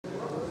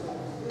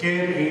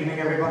Good evening,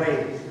 everybody.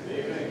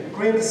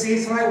 Great to see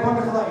you tonight.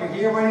 Wonderful that you're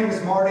here. My name is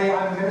Marty.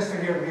 I'm a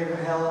minister here at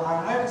Ravenhill,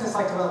 and I would just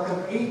like to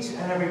welcome each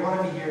and every one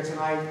of you here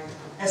tonight,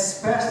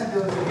 especially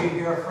those of you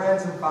who are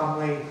friends and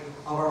family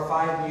of our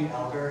 5 new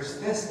elders.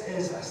 This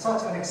is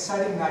such an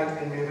exciting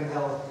night in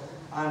Ravenhill,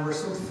 and we're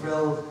so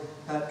thrilled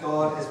that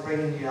God is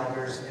bringing new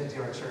elders into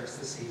our church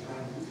this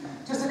evening.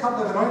 Just a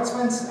couple of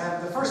announcements.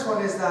 The first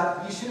one is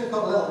that you should have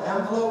got a little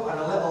envelope and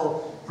a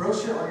little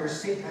brochure on your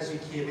seat as you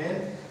came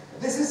in.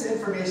 This is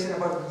information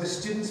about the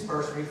Students'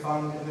 Bursary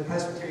Fund in the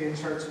Presbyterian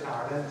Church in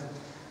Ireland.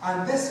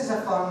 And this is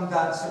a fund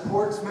that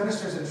supports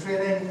ministers in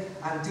training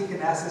and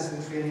deaconesses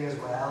in training as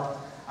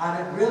well.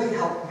 And it really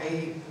helped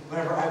me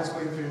whenever I was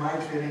going through my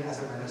training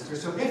as a minister.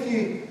 So if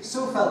you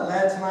so felt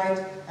led tonight,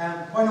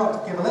 why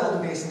not give a little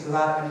donation to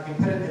that, and you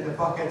can put it in the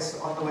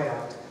buckets on the way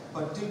out.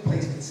 But do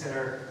please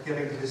consider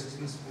giving to the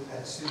Students'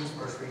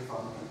 Bursary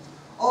Fund.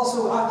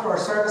 Also, after our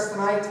service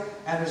tonight,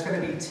 there's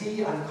going to be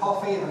tea and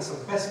coffee and some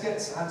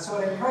biscuits, and so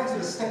I encourage you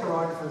to stick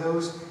around for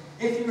those.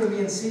 If you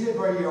remain seated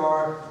where you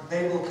are,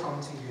 they will come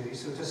to you.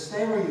 So just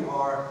stay where you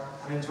are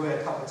and enjoy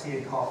a cup of tea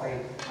and coffee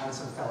and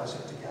some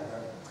fellowship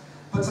together.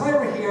 But tonight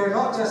we're here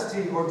not just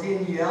to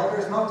ordain new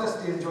elders, not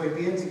just to enjoy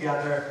being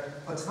together,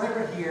 but tonight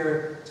we're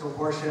here to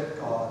worship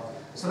God.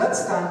 So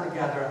let's stand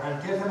together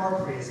and give Him our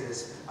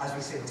praises as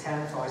we sing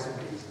 10,000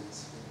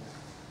 Reasons.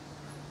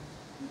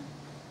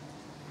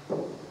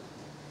 Oh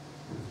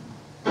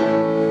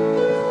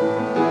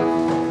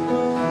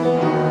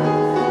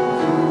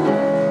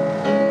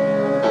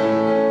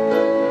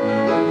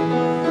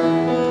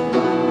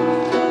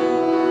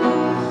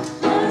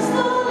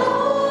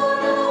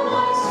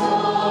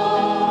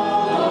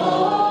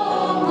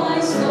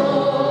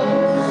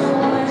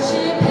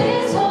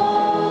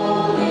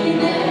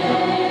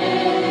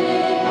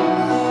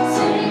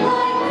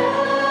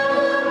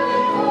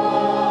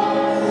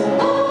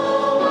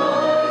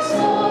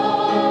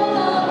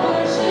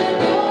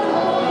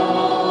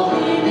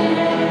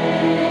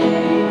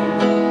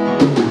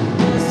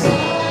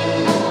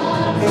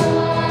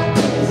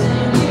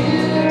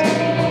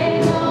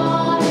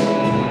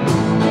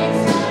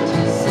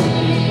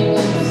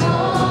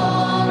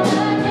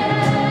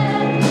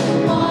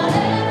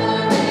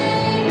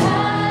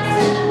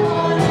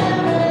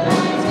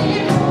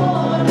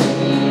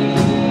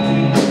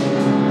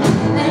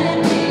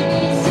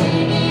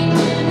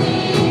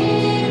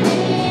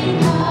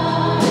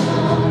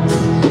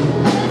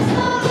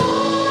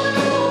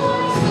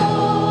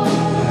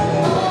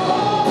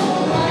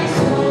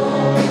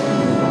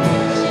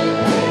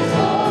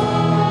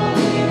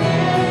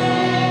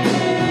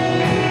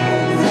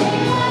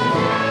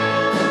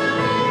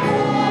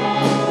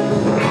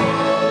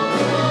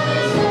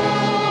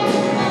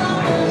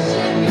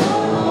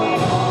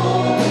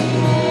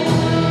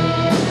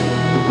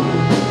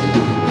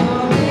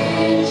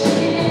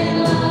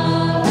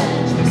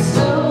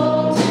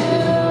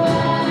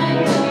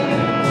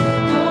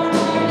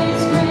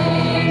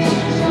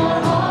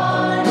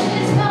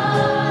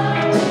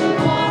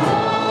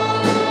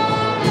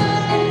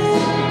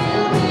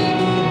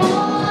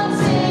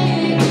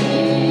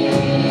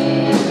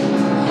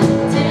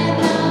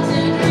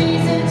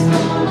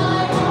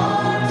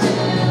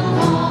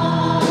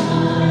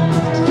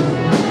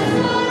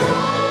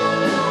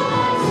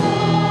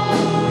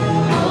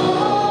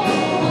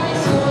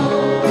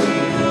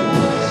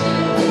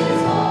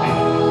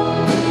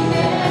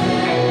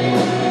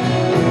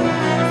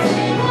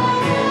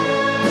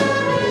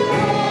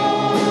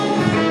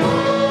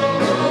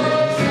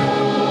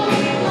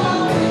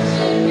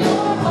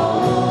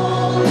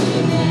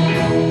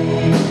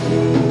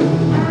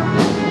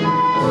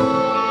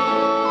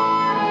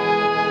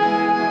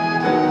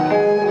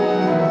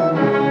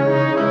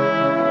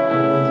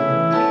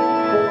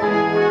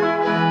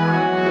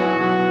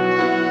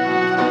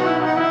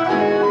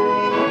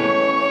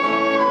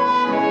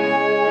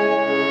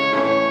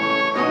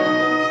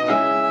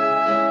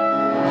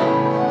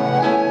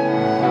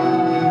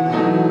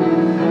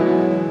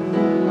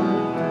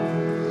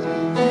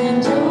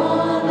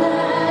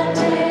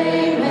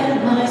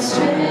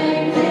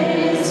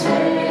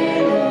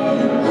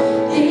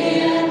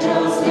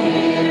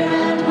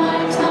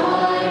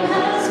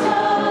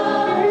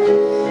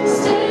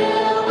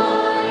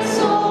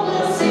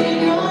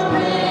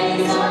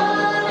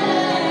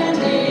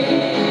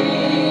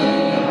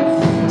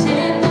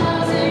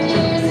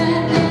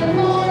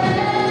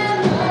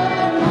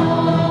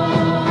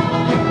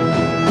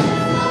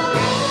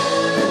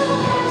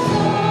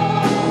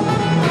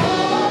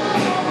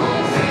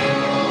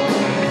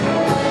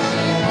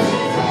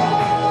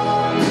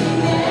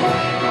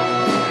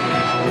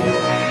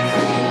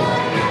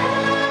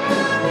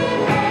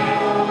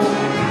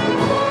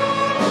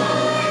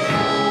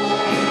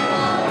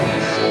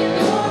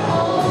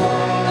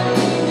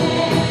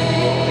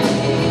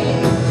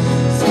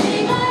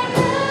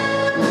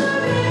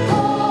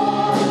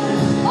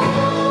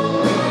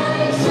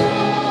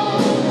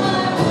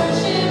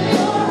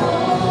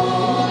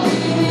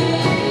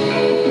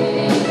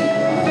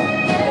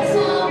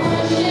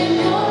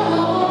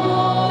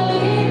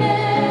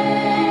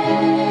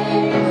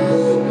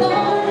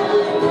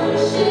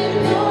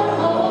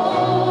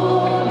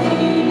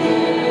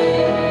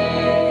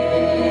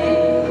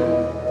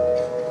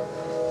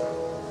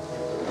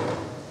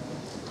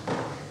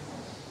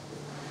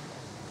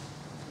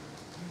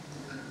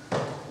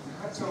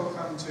all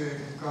come to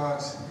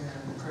God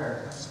in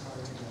prayer. Let's bow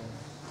together.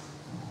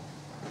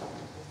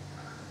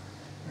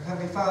 Our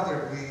Heavenly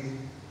Father, we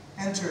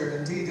enter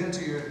indeed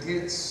into your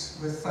gates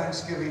with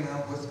thanksgiving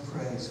and with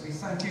praise. We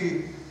thank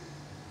you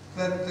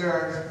that there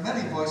are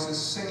many voices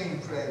singing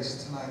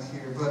praise tonight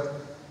here, but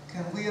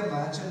can we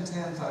imagine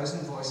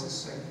 10,000 voices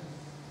singing?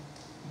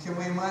 Can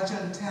we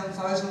imagine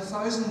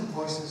 10,000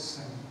 voices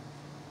singing?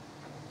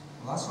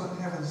 Well, that's what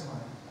heaven's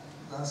like.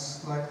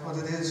 That's like what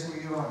it is where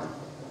you are.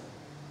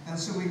 And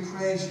so we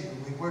praise you,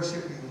 we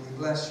worship you, we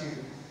bless you.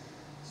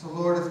 So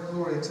Lord of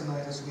glory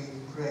tonight as we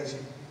praise you.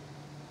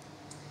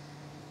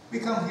 We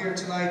come here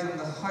tonight in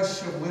the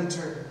hush of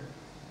winter,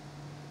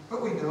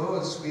 but we know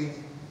as we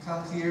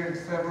come here in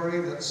February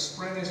that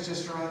spring is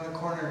just around the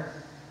corner.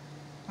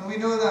 And we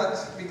know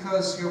that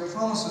because your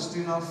promises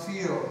do not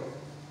fail,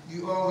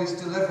 you always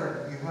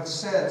deliver. You have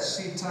said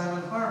seed time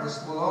and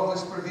harvest will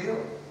always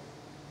prevail.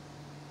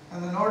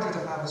 And in order to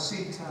have a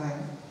seed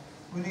time,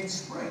 we need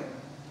spring.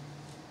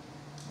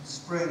 And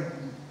spring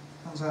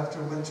comes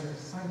after winter.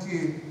 Thank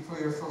you for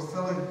your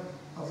fulfilling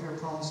of your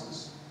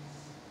promises.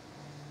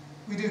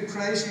 We do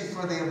praise you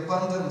for the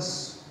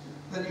abundance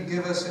that you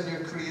give us in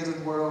your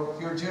created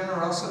world. Your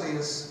generosity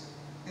is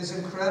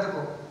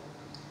incredible.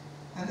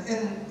 And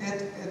in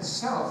it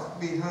itself,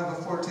 we have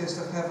a foretaste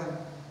of heaven.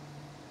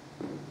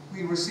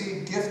 We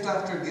receive gift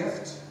after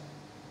gift.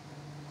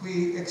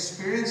 We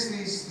experience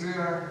these through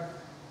our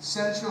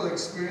sensual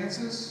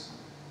experiences,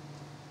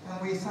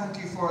 and we thank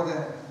you for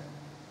them.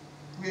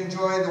 We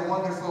enjoy the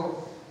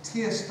wonderful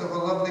taste of a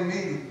lovely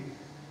meal,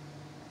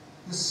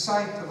 the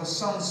sight of a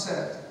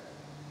sunset,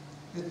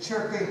 the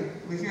chirping,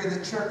 we hear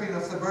the chirping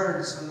of the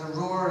birds and the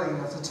roaring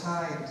of the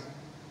tide,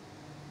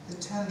 the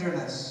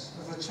tenderness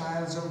of a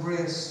child's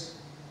embrace,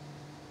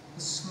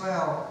 the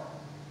smell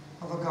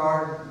of a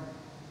garden,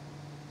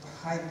 the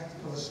height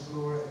of its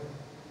glory.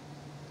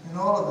 In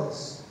all of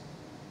this,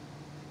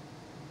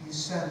 you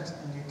sent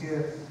and you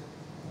give,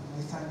 and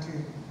we thank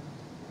you.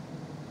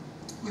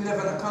 We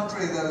live in a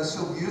country that is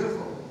so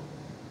beautiful.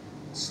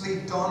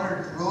 Sleep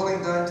Donard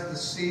rolling down to the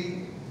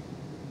sea.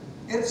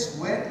 Its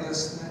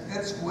wetness,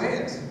 its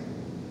weight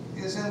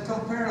is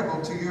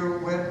incomparable to your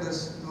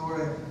wetness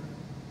glory,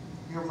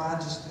 your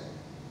majesty.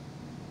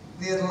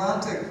 The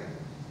Atlantic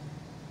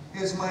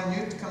is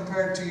minute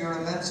compared to your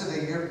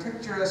immensity. Your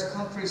picturesque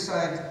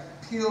countryside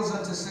pales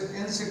into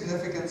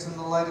insignificance in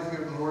the light of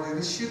your glory.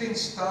 The shooting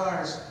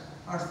stars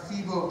are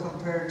feeble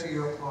compared to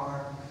your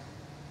power.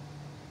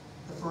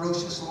 The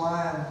ferocious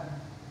lion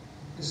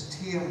is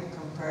tame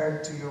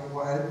compared to your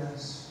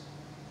wildness.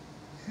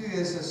 Who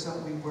is this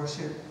that we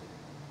worship?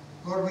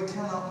 Lord, we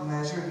cannot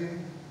measure you.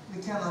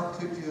 We cannot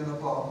put you in a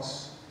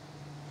box.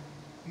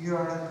 You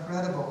are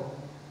incredible.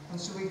 And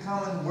so we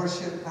come and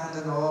worship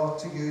and in awe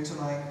to you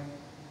tonight.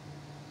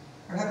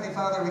 Our Heavenly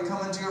Father, we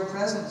come into your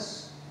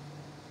presence.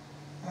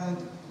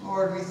 And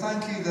Lord, we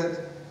thank you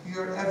that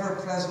you're ever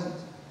present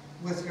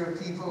with your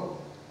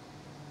people.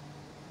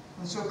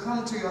 And so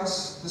come to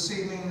us this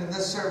evening in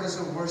this service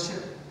of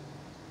worship.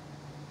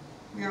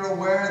 We are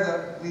aware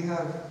that we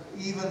have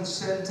even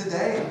sinned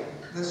today,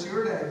 this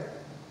your day,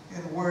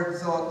 in word,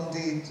 thought, and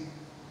deed.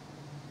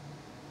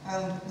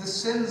 And the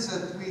sins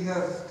that we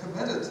have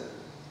committed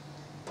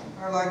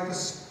are like the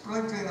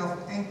sprinkling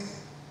of ink.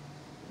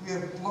 We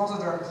have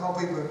blotted our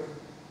copybook.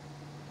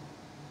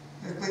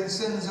 There have been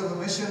sins of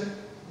omission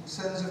and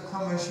sins of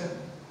commission,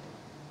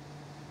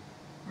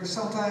 where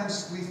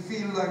sometimes we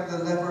feel like the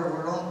leper,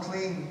 we're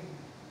unclean,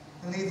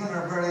 and even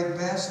our very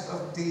best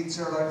of deeds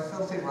are like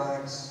filthy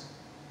rags.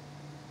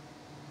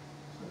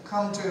 So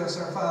come to us,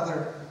 our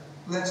Father,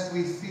 lest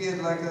we fade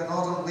like an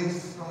autumn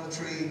leaf on a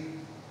tree.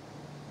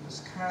 It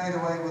is carried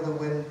away with the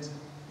wind,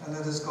 and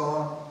it is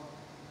gone.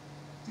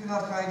 Do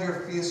not hide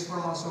your face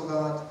from us, O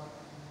God.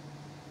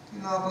 Do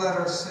not let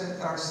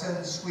our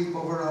sin sweep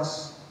over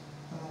us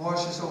and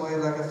wash us away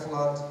like a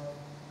flood.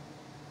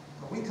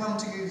 But we come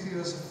to you who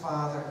is a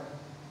Father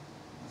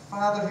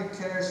who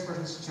cares for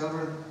his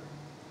children.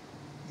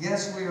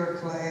 Yes, we are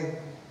clay,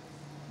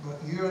 but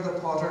you are the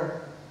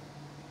potter.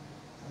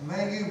 And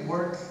may you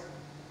work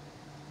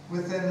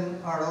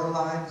within our own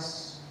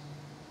lives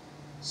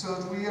so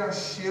that we are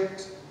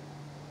shaped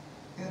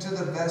into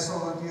the vessel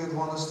that you would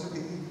want us to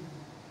be.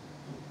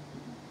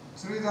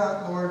 Through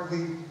that, Lord,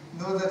 we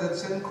know that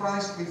it's in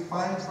Christ we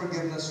find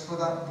forgiveness for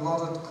that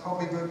blotted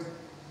copybook.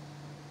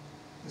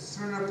 It's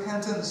through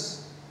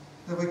repentance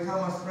that we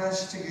come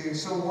afresh to you.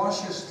 So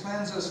wash us,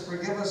 cleanse us,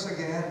 forgive us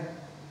again.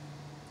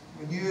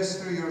 Renew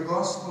us through your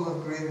gospel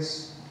of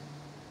grace.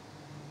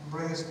 And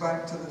bring us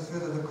back to the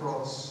foot of the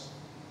cross.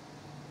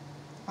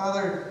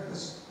 Father,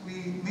 as we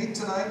meet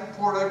tonight,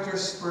 pour out your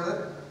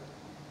Spirit.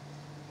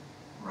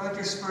 Pour out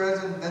your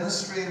Spirit in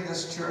ministry in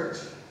this church.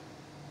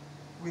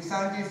 We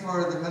thank you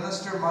for the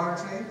minister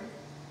Marjorie,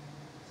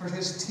 for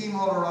his team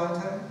all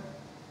around him,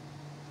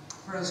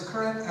 for his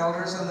current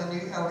elders and the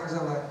new elders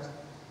elect.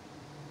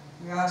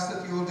 We ask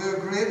that you will do a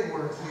great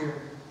work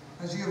here,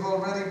 as you have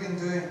already been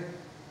doing,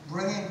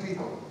 bringing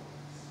people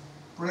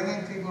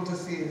to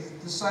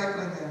faith,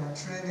 discipling them and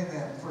training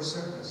them for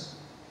service.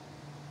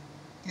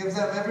 Give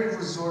them every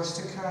resource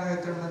to carry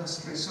out their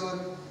ministry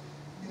so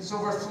it is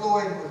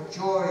overflowing with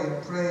joy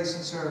and praise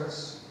and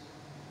service.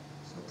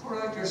 So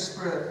pour out your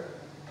Spirit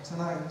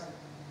tonight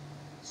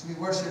as we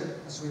worship,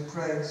 as we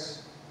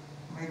praise.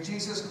 May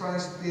Jesus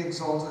Christ be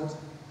exalted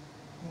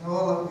in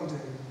all that we do.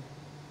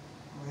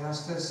 And we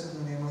ask this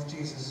in the name of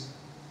Jesus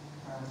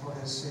and for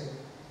his sake.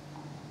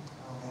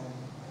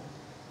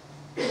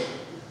 Amen.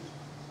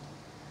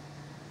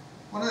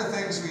 One of the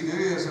things we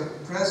do as a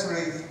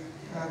presbytery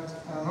at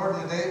an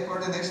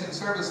ordination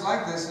service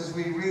like this is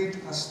we read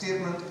a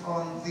statement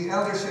on the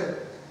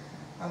eldership.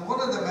 And one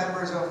of the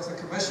members of the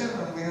commission,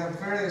 and we have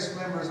various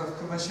members of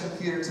commission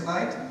here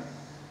tonight,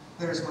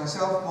 there's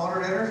myself,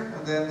 moderator,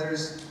 and then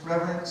there's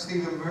Reverend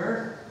Stephen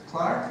Moore,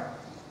 clerk,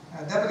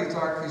 Deputy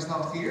Clerk who's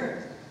not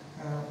here,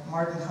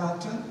 Martin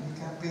Hampton,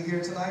 he can't be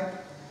here tonight,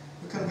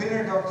 the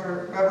convener,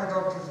 Reverend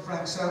Dr.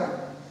 Frank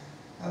Seller,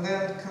 and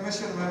then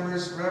commission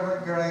members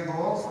Reverend Gary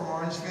Ball from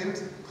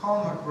Orangefield,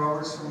 Colin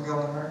McRoberts from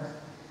Gillingham,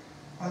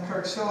 and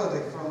Kirk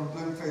Shilledy from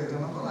Bloomfield.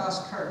 And I'm going to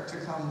ask Kirk to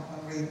come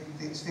and read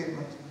the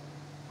statement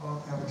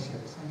on eldership.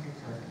 Thank you,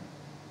 Kirk.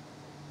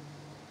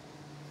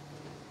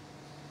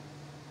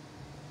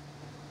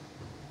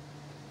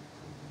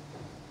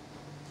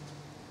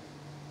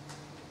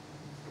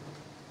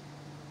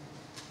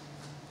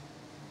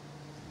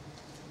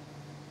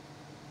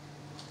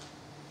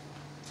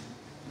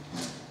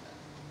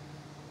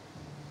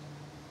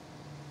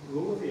 The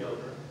role of the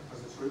elder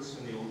has its roots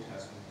in the Old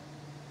Testament,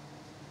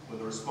 when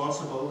the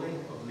responsibility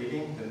of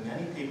leading the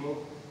many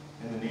people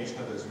in the nation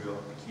of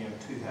Israel became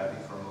too heavy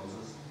for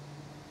Moses,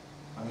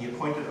 and he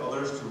appointed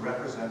others to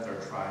represent their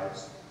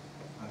tribes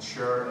and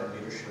share in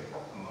leadership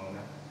among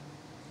them.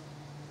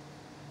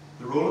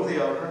 The role of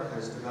the elder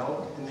has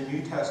developed in the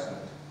New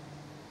Testament.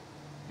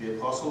 The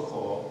Apostle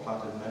Paul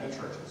planted many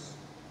churches,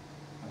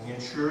 and he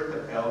ensured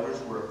that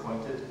elders were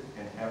appointed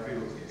in every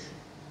location.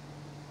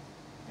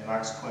 In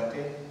Acts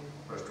 20,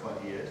 verse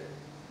 28,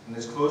 in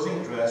his closing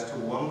address to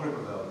one group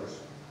of elders,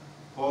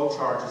 Paul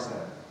charges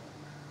them,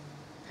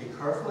 "Pay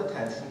careful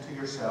attention to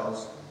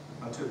yourselves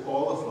and to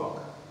all the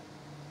flock,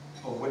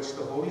 of which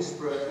the Holy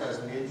Spirit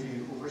has made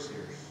you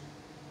overseers,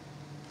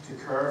 to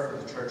care for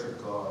the church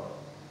of God,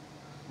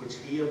 which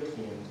he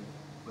obtained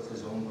with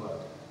his own blood."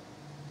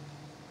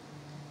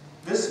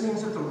 This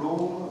means that the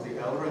role of the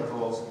elder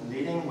involves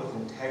leading with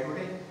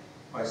integrity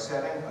by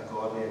setting a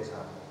godly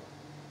example.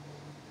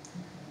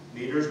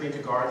 Leaders need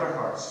to guard their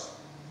hearts,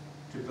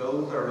 to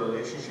build their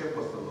relationship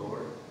with the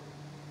Lord,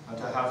 and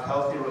to have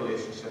healthy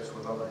relationships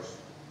with others,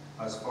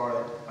 as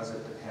far as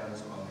it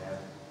depends on them.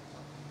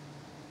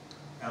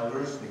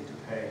 Elders need to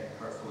pay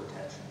careful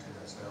attention to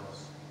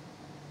themselves.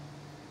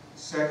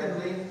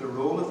 Secondly, the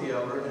role of the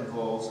elder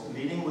involves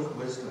leading with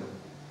wisdom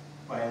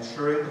by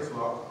ensuring the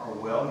flock are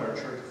well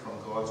nurtured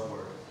from God's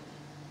word,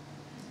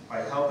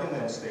 by helping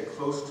them stay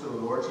close to the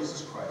Lord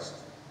Jesus Christ,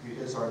 who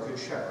is our good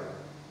shepherd,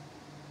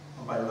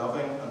 and by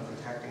loving and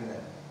protecting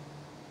them.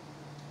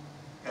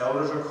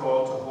 Elders are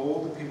called to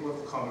hold the people of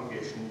the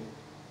congregation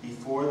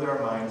before their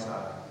mind's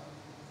eye,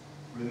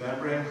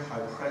 remembering how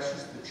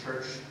precious the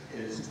church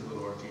is to the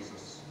Lord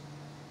Jesus,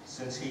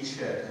 since he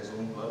shed his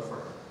own blood for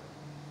her.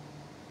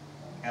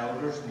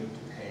 Elders need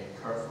to pay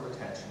careful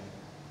attention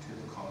to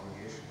the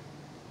congregation.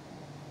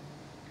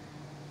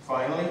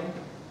 Finally,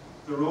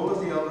 the role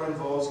of the elder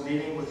involves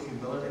leading with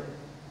humility,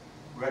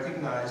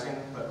 recognizing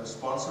that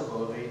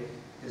responsibility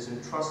is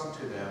entrusted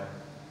to them,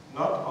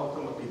 not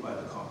ultimately by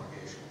the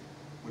congregation,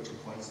 which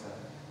appoints them,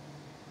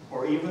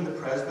 or even the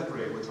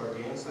presbytery, which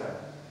ordains them,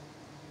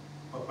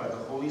 but by the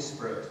Holy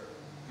Spirit,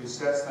 who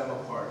sets them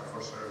apart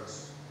for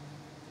service.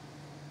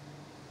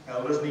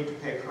 Elders need to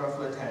pay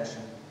careful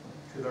attention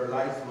to their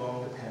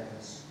lifelong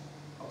dependence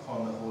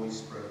upon the Holy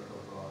Spirit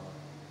of God.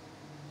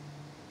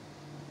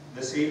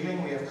 This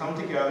evening we have come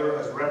together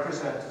as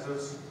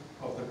representatives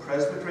of the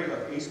Presbytery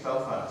of East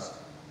Belfast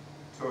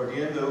to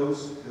ordain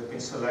those who have been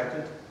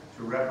selected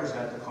to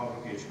represent the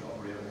congregation of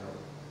Ravenhill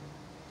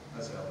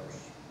as elders.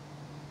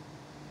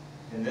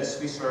 In this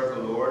we serve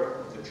the Lord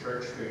of the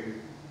church who,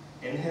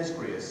 in his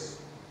grace,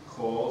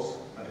 calls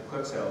and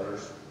equips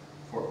elders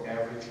for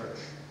every church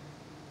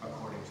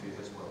according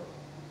to his will.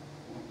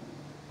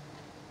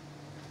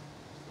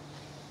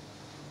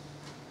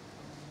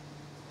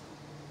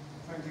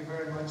 Thank you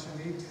very much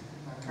indeed,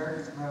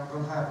 Kirk. Now we're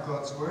going to have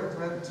God's word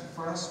read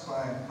for us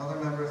by another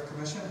member of the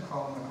commission,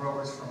 Colin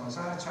McRoberts from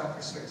Isaiah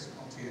chapter 6.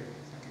 On to you.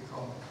 Thank you,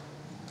 Colin.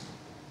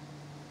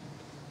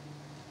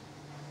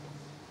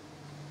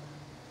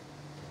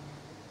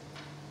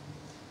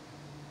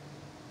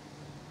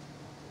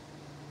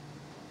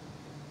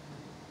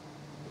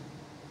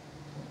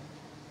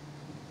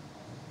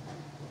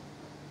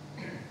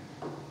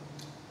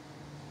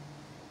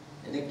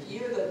 In the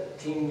year that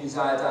King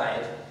Uzziah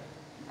died,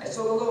 I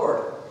saw the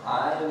Lord,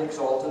 high and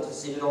exalted,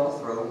 seated on a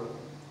throne,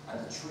 and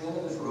the train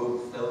of his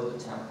robe filled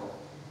the temple.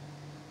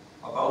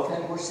 Above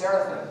him were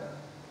seraphim,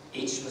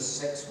 each with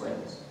 6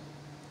 wings.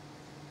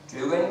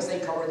 2 wings they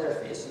covered their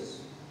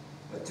faces,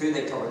 with 2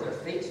 they covered their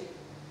feet,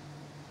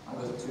 and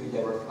with 2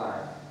 they were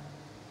flying.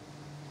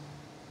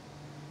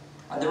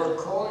 And they were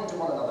calling to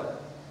one another,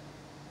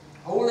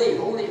 Holy,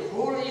 holy,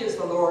 holy is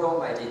the Lord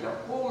Almighty. The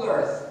whole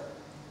earth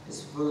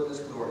is full of his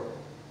glory.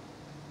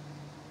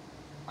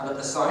 And at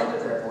the sound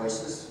of their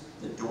voices,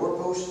 the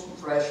doorposts and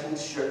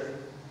thresholds shook,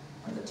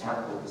 and the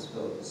temple was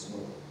filled with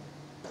smoke.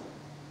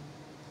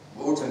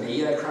 Woe to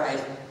me, I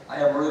cried, I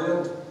am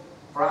ruined,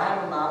 for I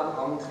am a man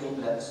of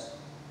unclean lips,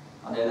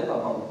 and I live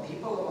among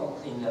people of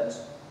unclean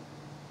lips,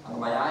 and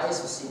my eyes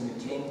have seen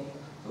the King,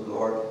 the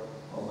Lord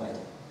Almighty.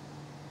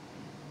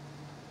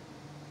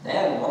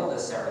 Then one of the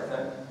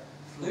seraphim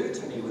flew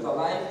to me with a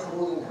live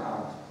coal in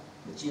hand,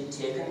 which he had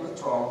taken with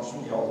tongs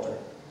from the altar.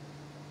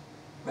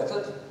 With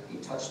it he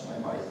touched my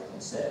mouth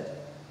and said,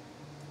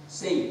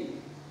 See,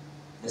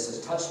 this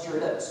has touched your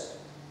lips.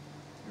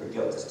 Your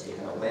guilt is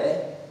taken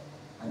away,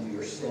 and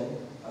your sin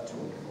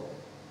atoned for.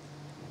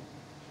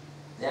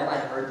 Then I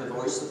heard the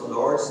voice of the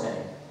Lord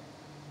saying,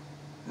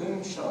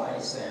 Whom shall I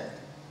send?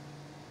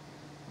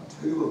 And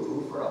who will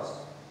go for us?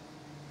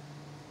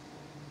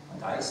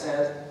 And I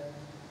said,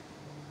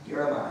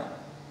 Here am I,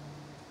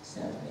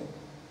 send me.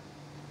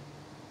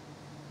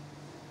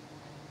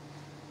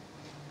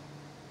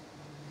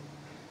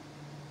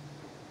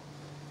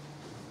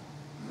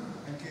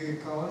 Thank you,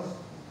 Colin.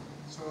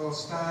 So we'll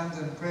stand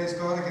and praise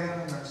God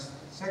again in our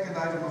second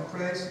item of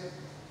praise,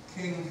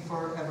 King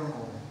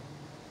forevermore.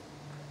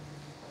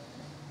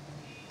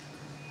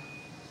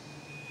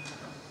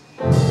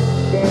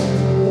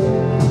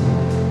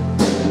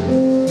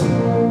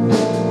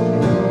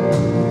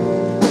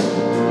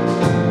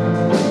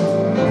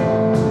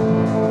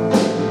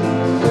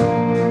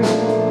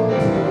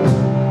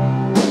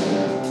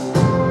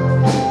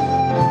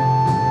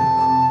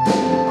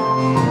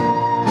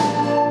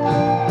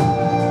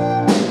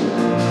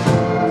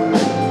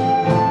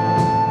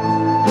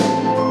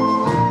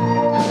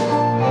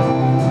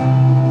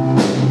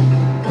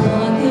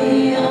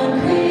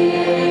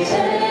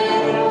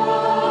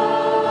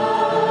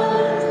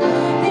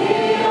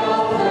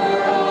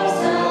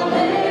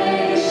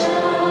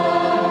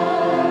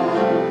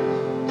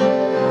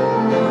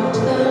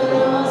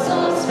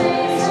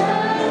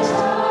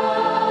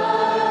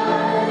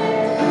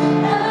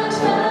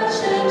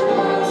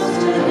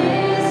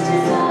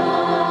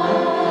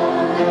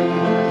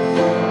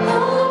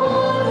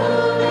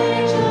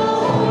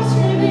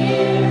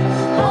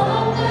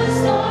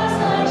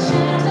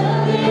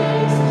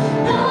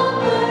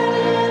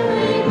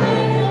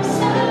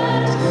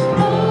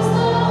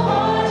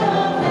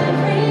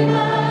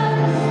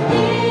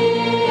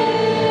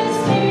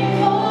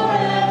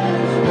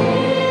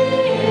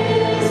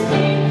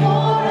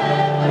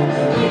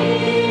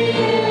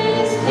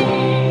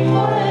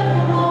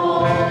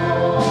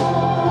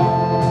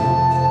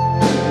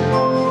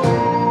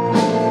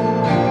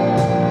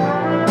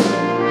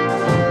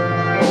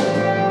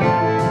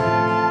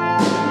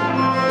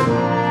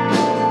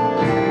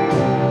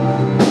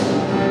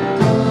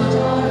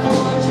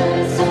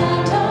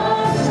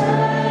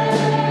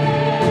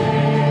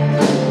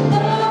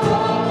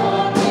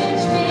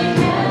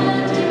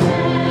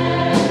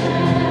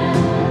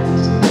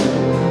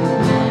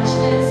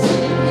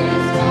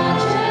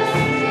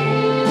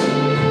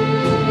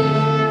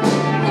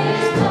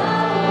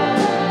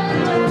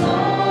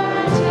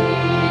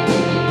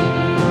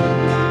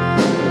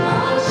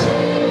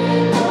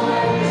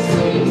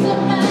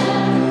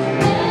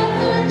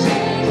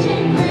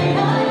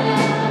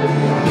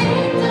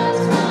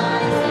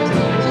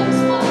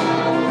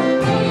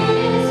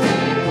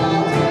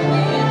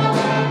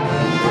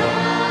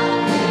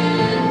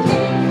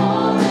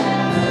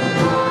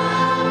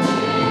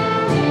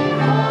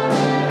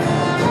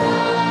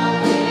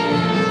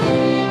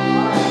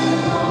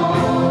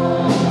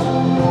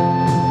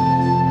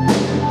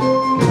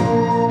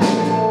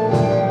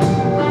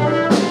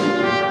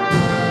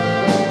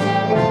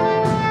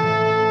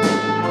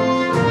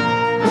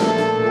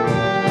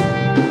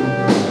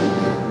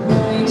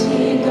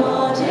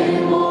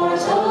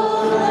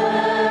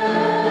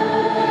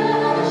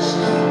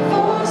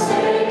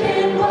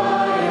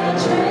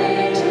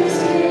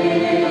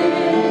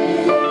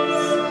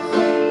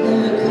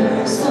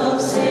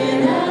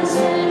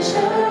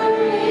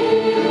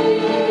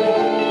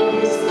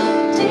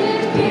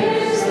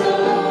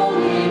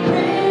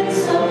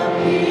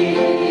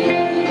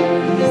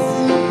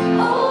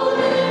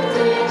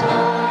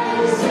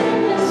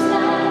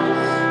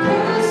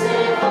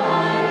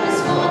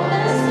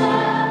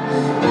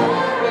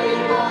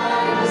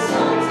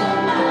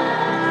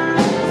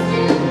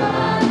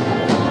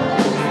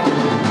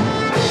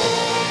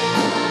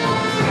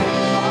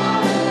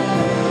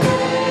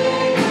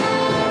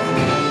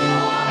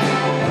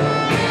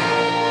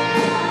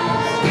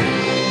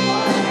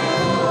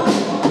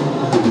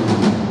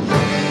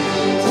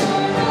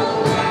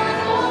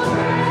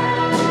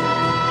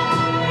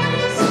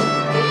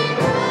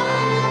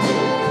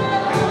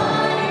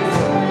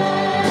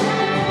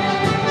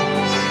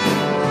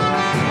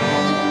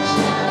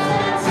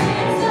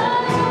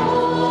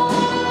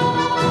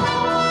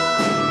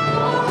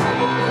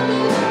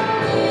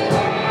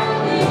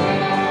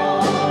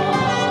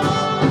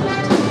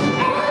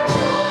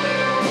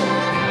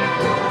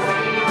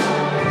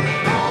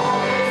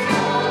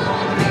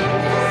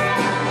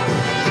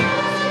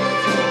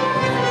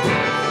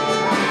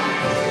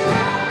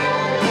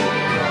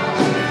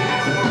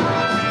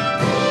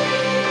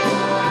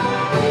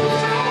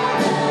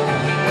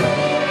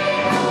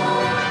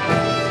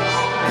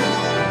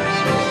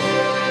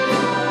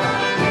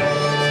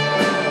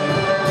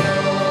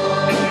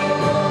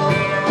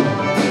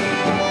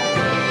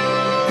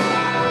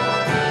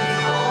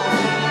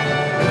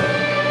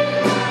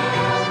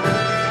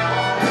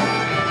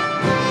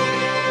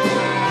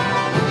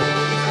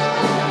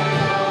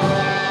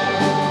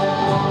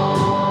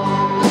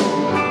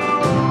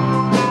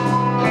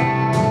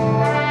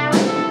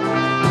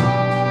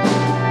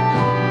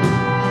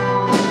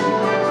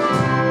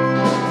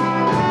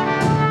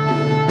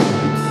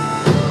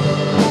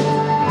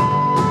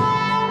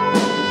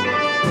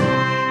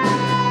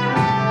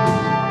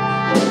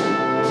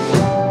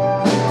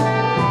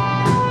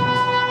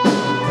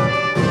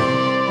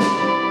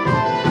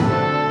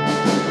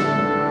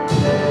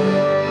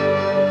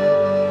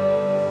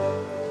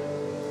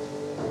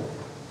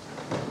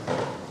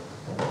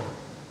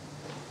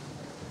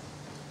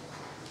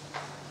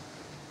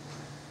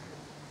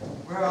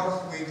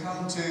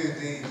 to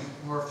the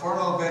more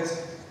formal bit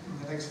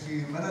in the next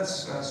few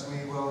minutes as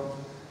we will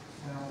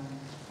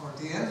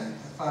ordain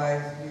the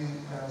 5 new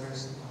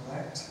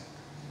elders-elect.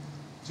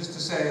 Just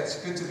to say,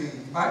 it's good to be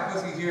back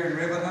with you here in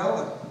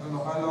Ravenhill. I don't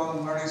know how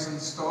long Mary's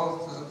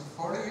installed. Is it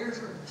 40 years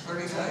or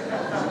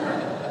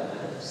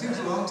 39? Seems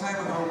a long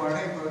time ago,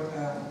 Mary,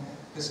 but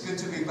it's good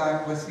to be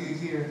back with you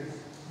here.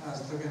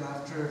 As looking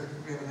after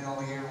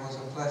Ravenhill here was a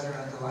pleasure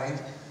and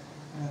delight.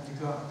 And you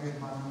got a good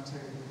man to be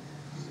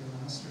your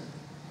minister.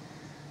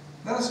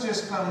 Let us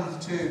just come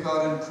to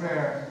God in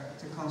prayer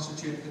to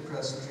constitute the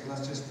presbytery.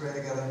 Let's just pray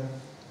together.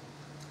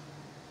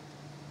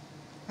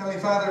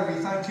 Heavenly Father, we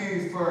thank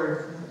you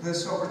for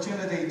this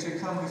opportunity to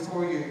come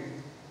before you.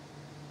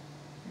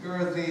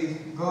 You're the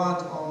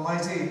God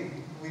Almighty.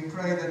 We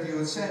pray that you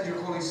would send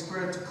your Holy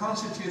Spirit to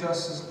constitute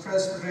us as a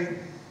presbytery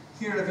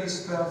here at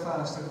East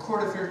Belfast, a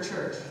court of your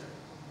church,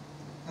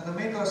 and to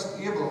make us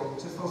able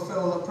to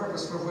fulfill the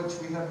purpose for which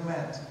we have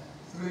met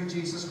through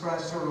Jesus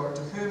Christ our Lord,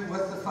 to whom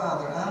with the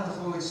Father and the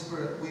Holy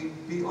Spirit we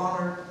be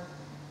honoured,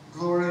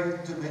 glory,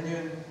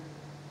 dominion,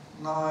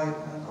 now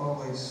and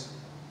always.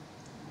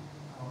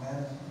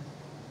 Amen.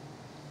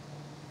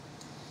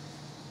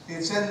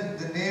 It's in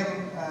the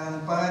name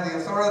and by the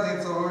authority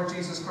of the Lord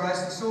Jesus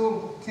Christ, the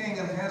sole King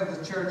and head of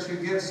the church,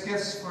 who gives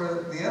gifts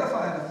for the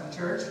edifying of the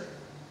church,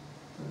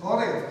 the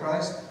body of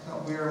Christ,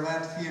 that we are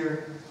met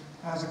here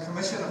as a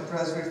commission of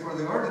presbytery for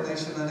the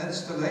ordination and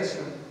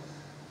installation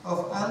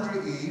of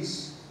Andrew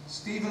Eves,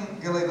 Stephen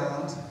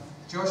Gilliland,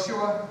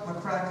 Joshua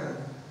McCracken,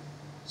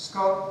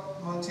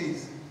 Scott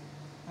Monteith,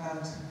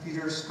 and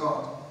Peter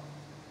Scott.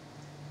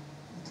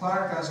 The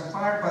clerk, as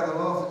required by the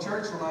law of the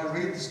church, will now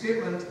read the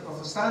statement of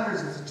the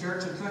standards of the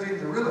church, including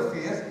the rule of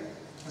faith,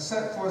 as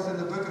set forth in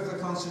the Book of the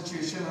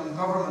Constitution and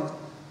Government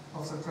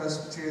of the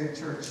Presbyterian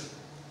Church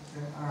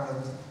in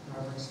Ireland.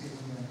 Reverend Stephen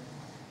Young.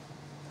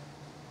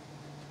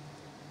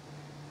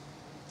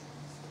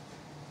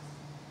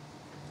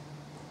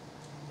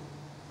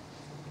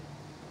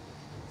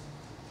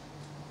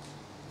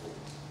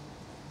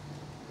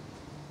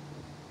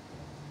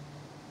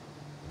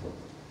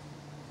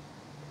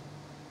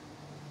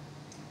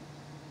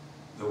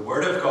 The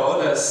Word of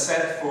God, as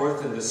set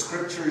forth in the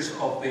Scriptures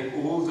of the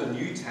Old and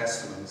New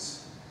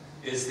Testaments,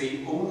 is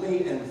the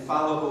only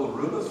infallible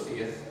rule of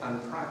faith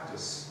and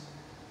practice,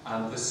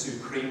 and the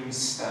supreme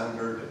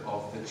standard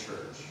of the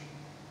Church.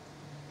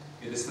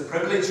 It is the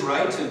privilege,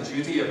 right, and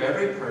duty of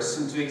every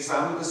person to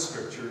examine the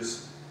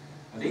Scriptures,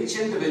 and each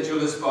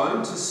individual is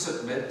bound to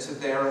submit to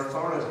their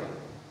authority.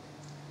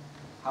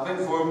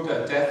 Having formed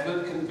a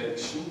definite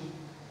conviction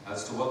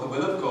as to what the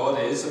will of God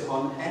is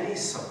upon any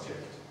subject,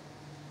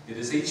 it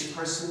is each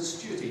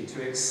person's duty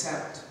to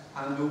accept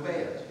and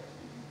obey it.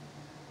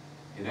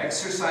 In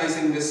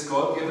exercising this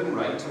God-given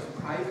right of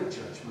private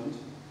judgment,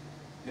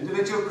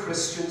 individual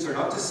Christians are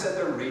not to set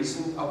their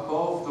reason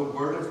above the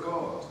Word of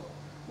God,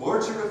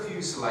 or to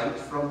refuse light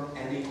from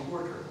any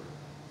quarter.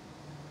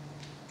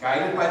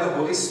 Guided by the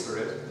Holy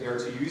Spirit, they are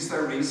to use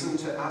their reason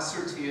to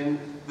ascertain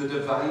the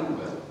divine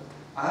will,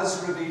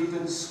 as revealed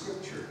in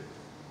Scripture,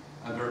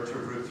 and are to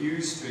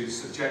refuse to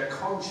subject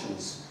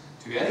conscience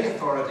to any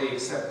authority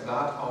except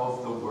that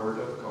of the Word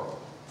of God.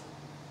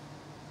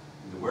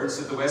 In the words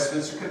of the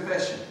Westminster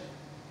Confession,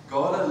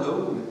 God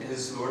alone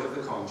is Lord of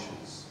the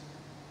conscience,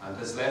 and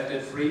has left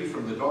it free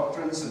from the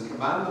doctrines and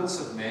commandments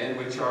of men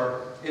which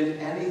are in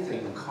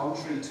anything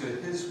contrary to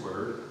his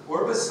word,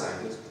 or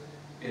beside it,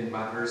 in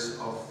matters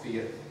of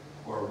faith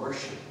or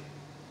worship.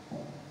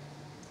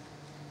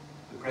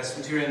 The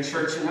Presbyterian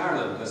Church in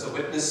Ireland, as a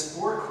witness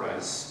for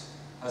Christ,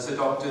 has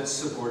adopted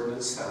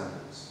subordinate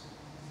standards.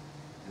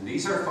 And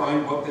these are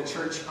found what the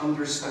Church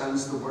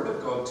understands the Word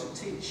of God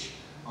to teach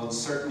on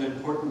certain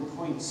important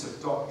points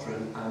of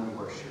doctrine and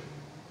worship.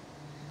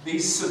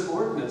 These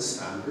subordinate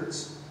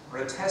standards are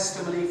a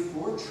testimony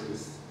for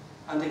truth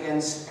and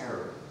against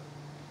error,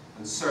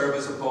 and serve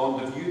as a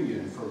bond of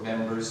union for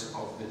members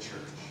of the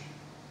Church.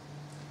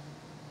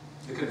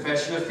 The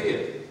Confession of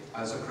Faith,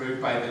 as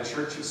approved by the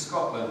Church of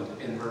Scotland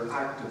in her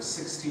Act of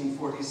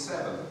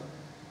 1647,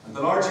 and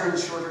the larger and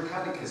shorter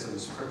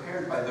catechisms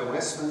prepared by the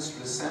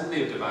Westminster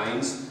Assembly of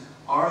Divines,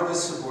 are the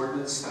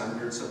subordinate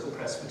standards of the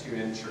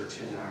Presbyterian Church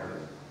in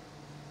Ireland.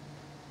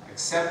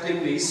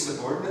 Accepting these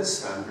subordinate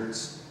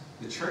standards,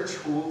 the Church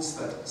holds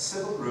that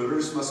civil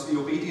rulers must be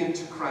obedient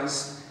to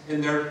Christ in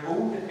their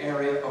own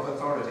area of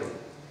authority,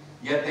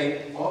 yet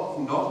they ought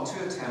not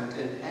to attempt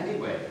in any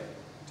way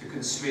to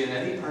constrain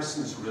any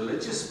person's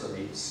religious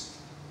beliefs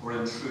or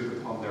intrude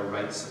upon their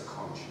rights of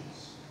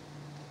conscience.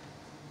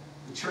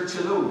 The Church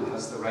alone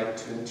has the right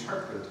to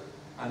interpret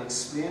and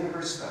explain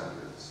her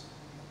standards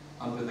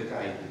under the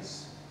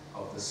guidance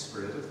of the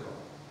Spirit of God.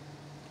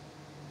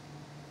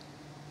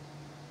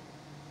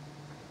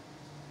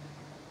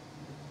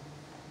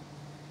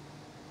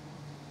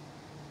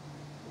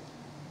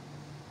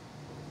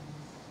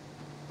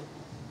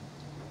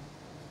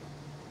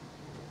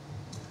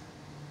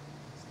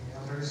 The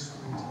elders,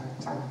 would you like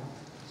to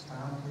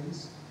stand,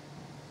 please?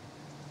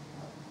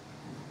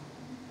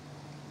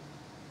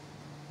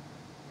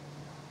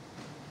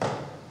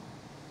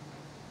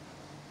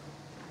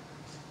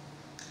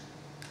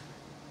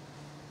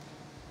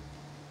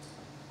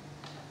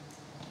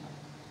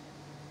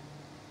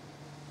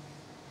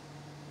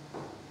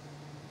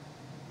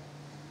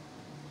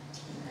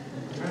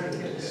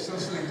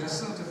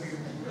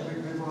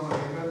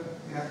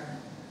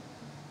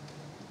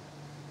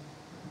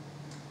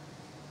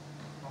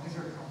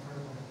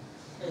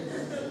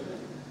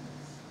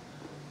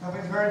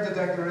 Having heard the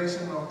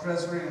declaration of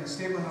Presbyterian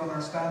statement on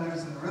our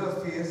standards and rule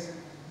of faith,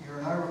 you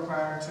are now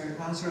required to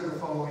answer the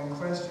following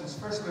questions.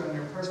 Firstly, on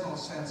your personal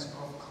sense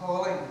of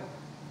calling.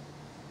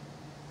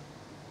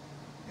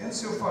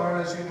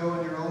 Insofar as you know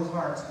in your own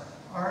heart,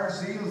 our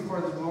zeal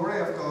for the glory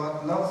of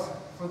God, love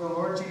for the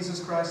Lord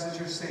Jesus Christ as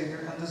your Saviour,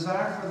 and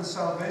desire for the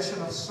salvation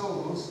of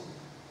souls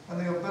and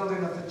the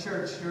upbuilding of the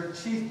church, your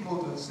chief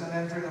motives in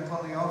entering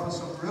upon the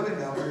office of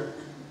ruling elder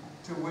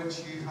to which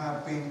you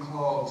have been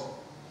called.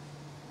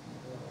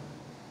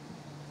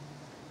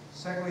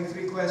 Secondly,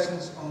 3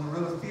 questions on the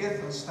rule of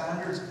faith and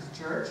standards of the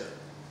church.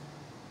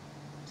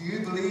 Do you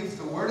believe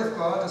the Word of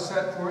God is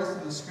set forth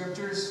in the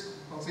Scriptures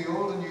of the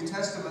Old and New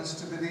Testaments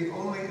to be the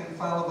only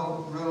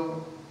infallible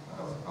rule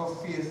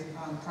of faith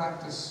and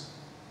practice?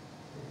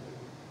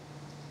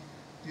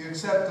 Do you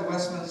accept the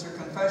Westminster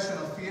Confession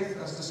of Faith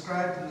as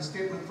described in the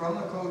statement from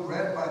the Code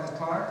read by the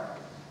clerk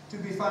to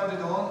be founded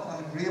on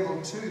and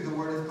agreeable to the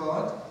Word of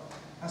God?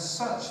 As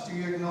such, do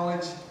you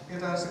acknowledge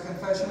it as a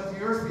confession of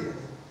your faith?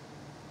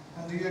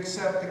 And do you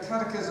accept the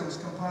catechisms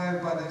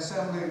compiled by the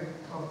Assembly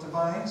of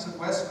Divines at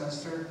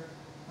Westminster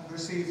and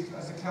received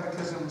as the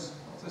catechisms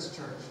of this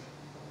church?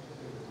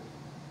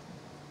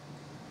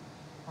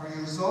 Are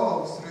you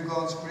resolved through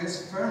God's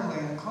grace firmly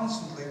and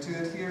constantly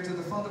to adhere to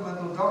the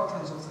fundamental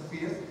doctrines of the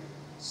faith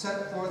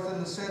set forth in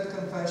the said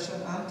confession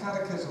and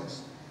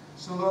catechisms,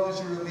 so long as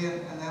you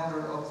remain an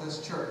elder of this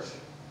church?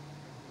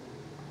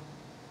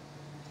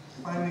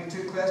 Finally,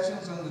 2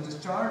 questions on the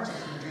discharge of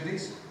your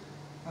duties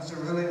as a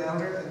ruling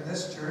elder in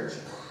this church.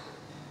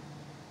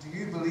 Do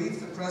you believe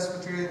the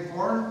Presbyterian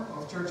form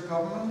of church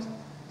government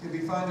to be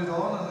founded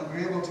on and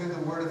agreeable to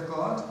the Word of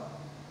God?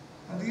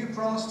 And do you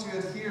promise to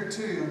adhere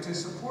to and to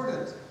support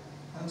it,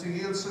 and to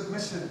yield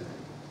submission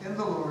in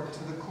the Lord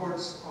to the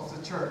courts of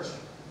the church?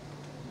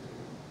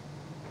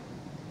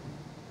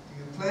 Do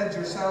you pledge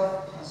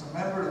yourself as a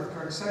member of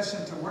Kirk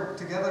Session to work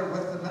together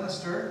with the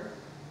minister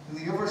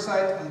in the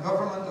oversight and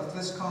government of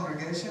this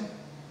congregation,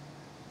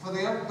 for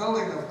the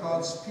upbuilding of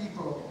God's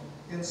people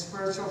in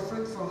spiritual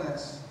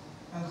fruitfulness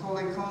and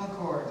holy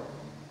concord,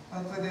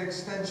 and for the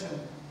extension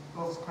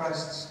of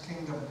Christ's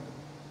kingdom?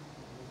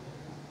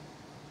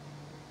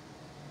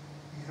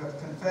 You have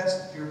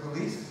confessed your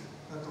belief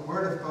that the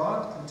Word of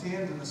God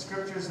contained in the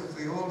Scriptures of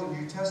the Old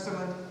and New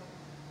Testament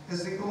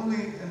is the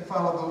only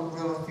infallible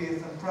rule of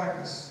faith and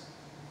practice.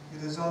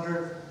 It is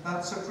under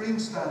that supreme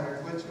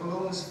standard, which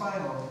alone is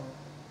final,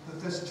 that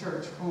this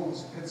church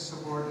holds its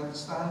subordinate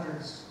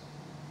standards.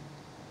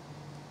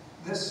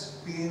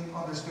 This being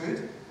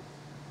understood,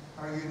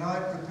 are you now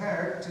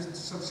prepared to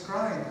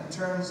subscribe in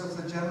terms of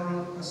the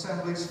General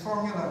Assembly's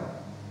formula?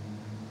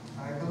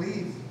 I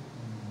believe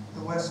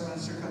the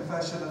Westminster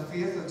Confession of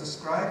Faith as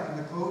described in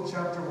the Code,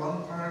 Chapter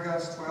 1,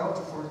 paragraphs 12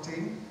 to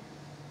 14,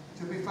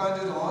 to be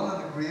founded on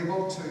and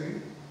agreeable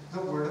to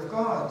the Word of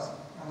God,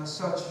 and as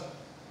such,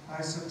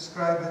 I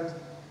subscribe it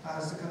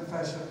as the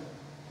confession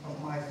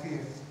of my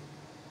faith.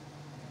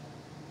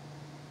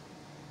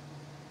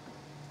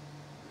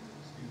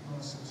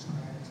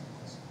 Subscribe to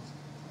this.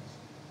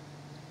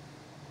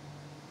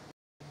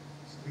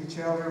 So each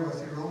elder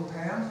with your own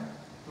pen,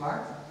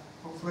 black,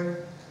 hopefully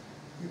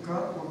you've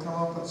got, will come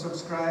up and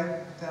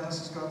subscribe. Dennis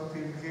has got the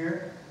people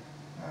here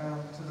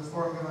to the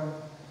formula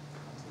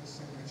and to the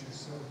signature.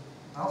 So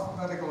in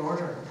alphabetical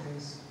order,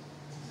 please.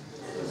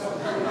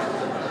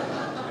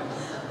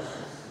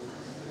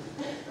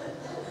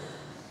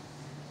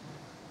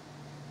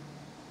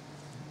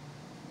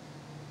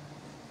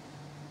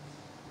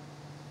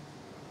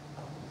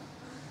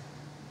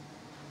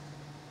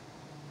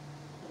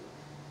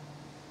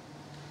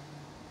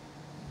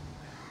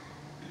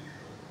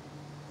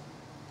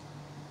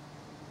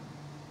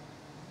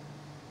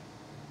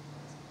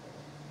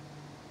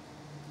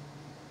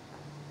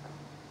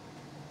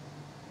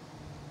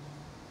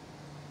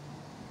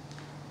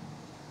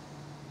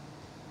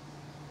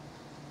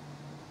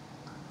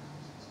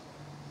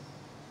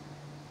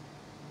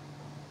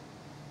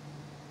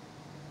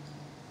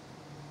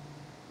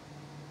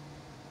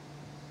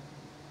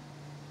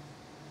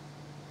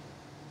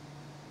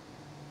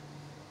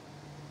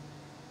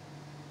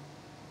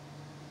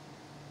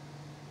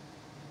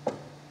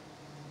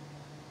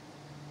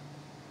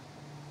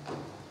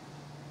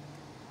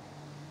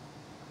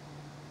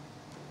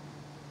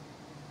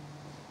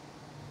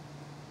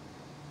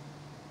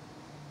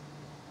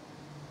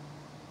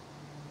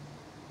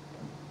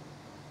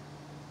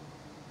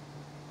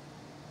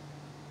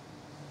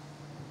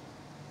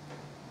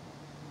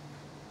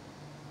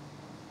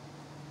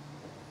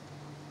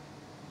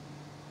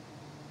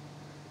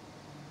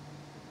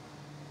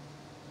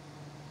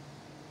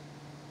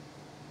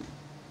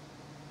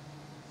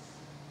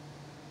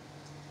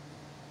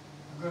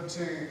 I'm going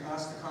to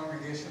ask the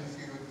congregation if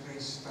you would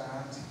please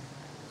stand.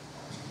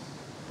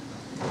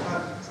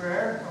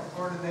 Prayer of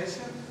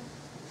ordination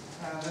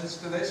and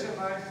installation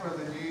now for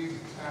the new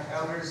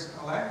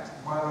elders-elect.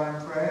 While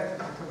I'm praying,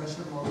 the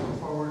commission will come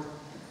forward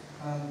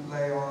and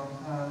lay on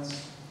hands.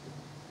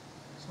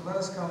 So let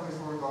us come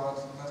before God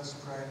and let us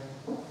pray.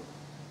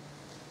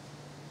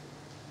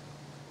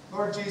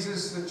 Lord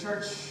Jesus, the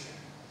Church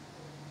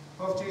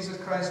of Jesus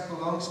Christ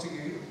belongs to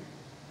you.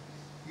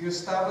 You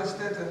established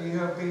it and you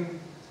have been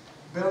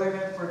building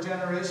it for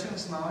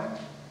generations now.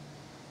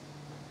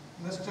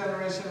 In this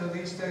generation, in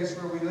these days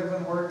where we live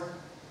and work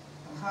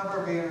and have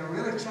our being, are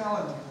really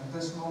challenging at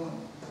this moment.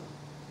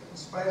 In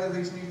spite of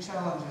these new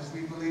challenges,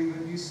 we believe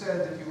that you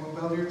said that you will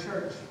build your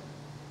church,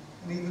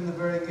 and even the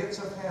very gates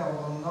of hell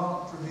will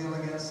not prevail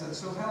against it.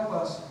 So help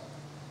us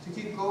to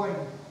keep going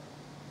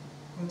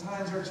when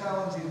times are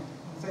challenging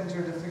and things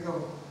are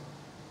difficult.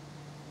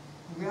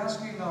 And we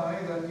ask you now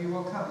that you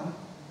will come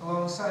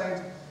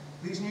alongside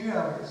these new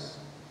elders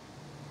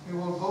who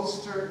will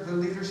bolster the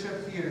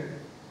leadership here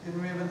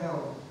in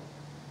Ravenhill.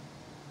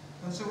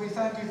 And so we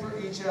thank you for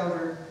each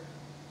elder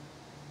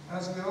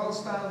as we all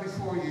stand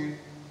before you.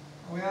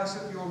 And we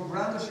ask that you will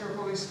grant us your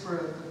Holy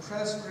Spirit, the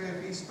Presbytery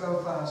of East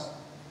Belfast,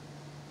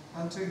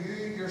 and to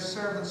you, your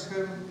servants,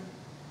 whom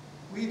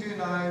we do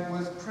now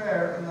with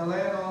prayer and the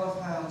laying on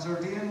of hands,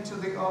 ordain to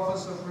the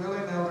office of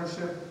ruling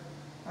eldership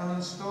and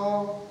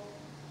install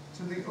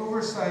to the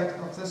oversight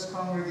of this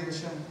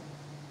congregation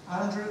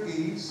Andrew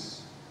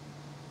Eves,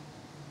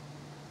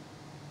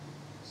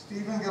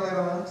 Stephen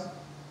Gilliland,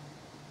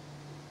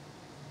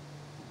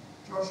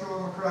 Joshua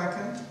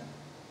McCracken,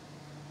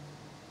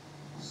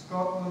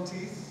 Scott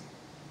Monteith,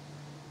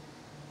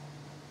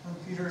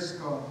 and Peter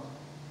Scott.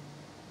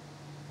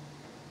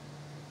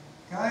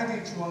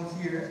 Guide each one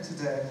here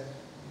today,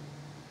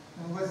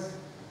 and with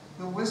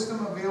the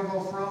wisdom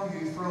available from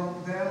you,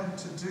 from them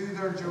to do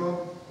their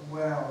job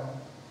well,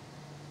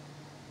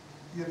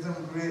 give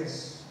them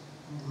grace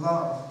and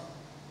love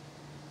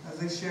as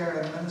they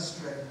share in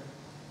ministry,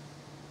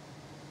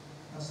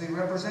 as they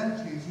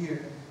represent you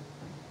here,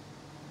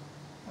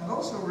 and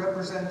also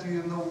represent you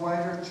in the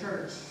wider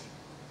church.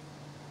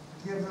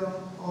 Give them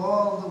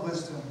all the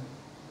wisdom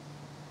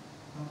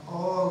and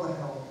all the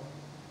help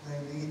they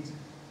need.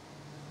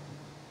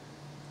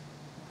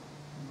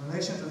 In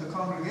relation to the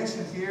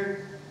congregation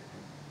here,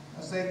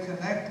 as they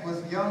connect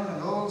with young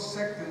and old,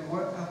 sick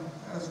and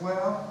as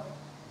well,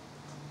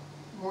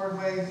 Lord,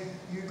 may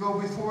you go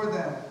before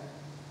them.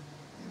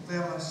 Give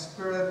them a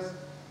spirit,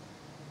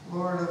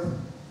 Lord, of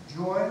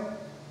joy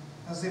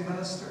as they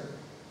minister.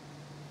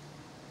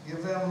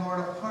 Give them, Lord,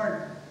 a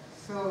heart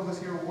filled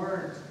with your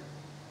word,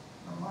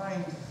 a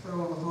mind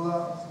filled with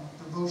love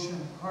and devotion,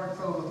 heart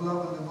filled with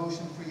love and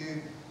devotion for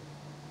you.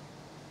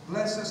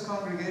 Bless this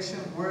congregation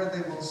where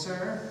they will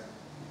serve.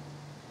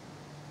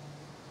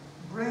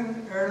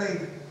 Bring early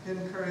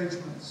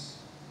encouragements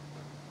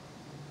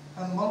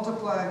and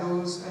multiply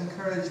those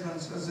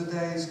encouragements as the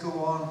days go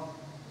on.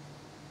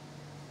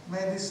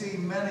 May they see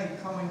many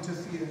coming to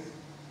faith,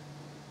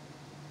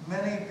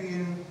 many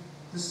being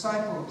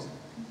discipled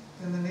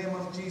in the name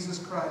of Jesus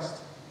Christ.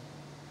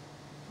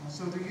 And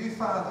so to you,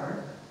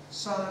 Father,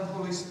 Son, and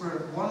Holy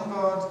Spirit, one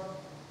God,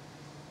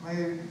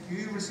 may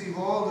you receive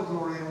all the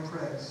glory and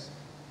praise.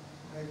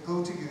 May it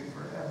go to you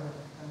forever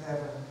and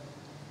ever.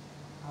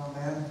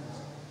 Amen.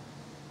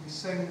 We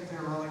sing the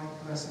Aaronic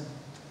blessing.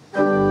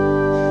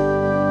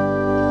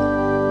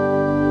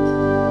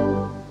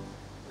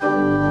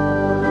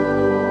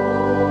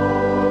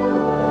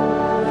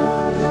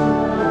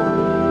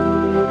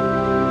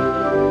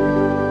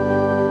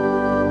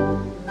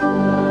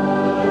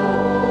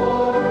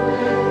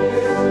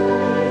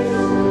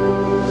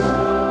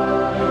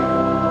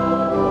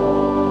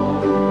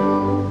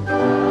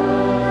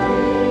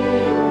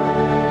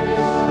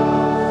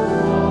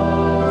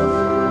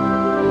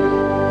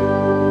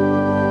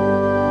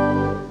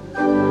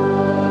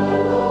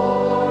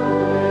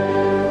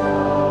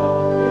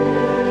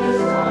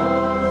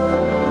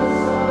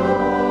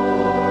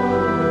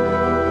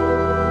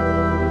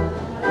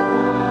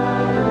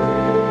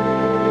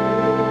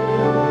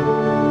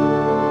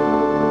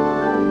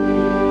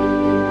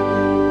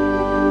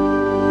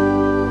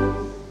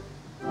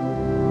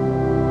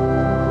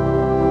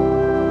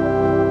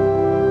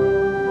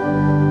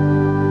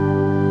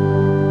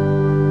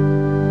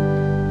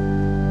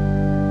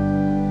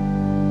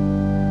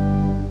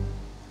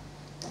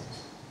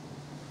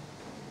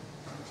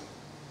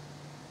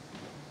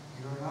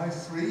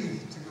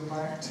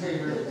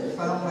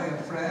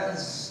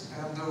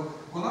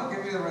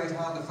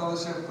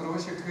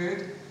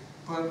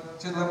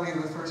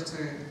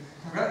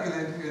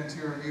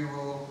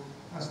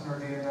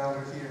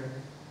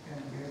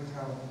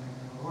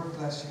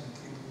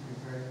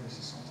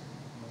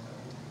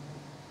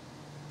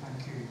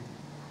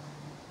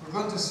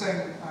 We're going to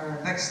sing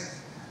our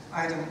next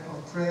item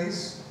of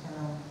praise,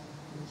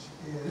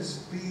 which is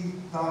Be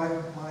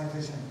Thou My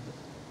Vision.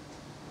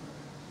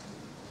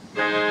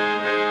 Be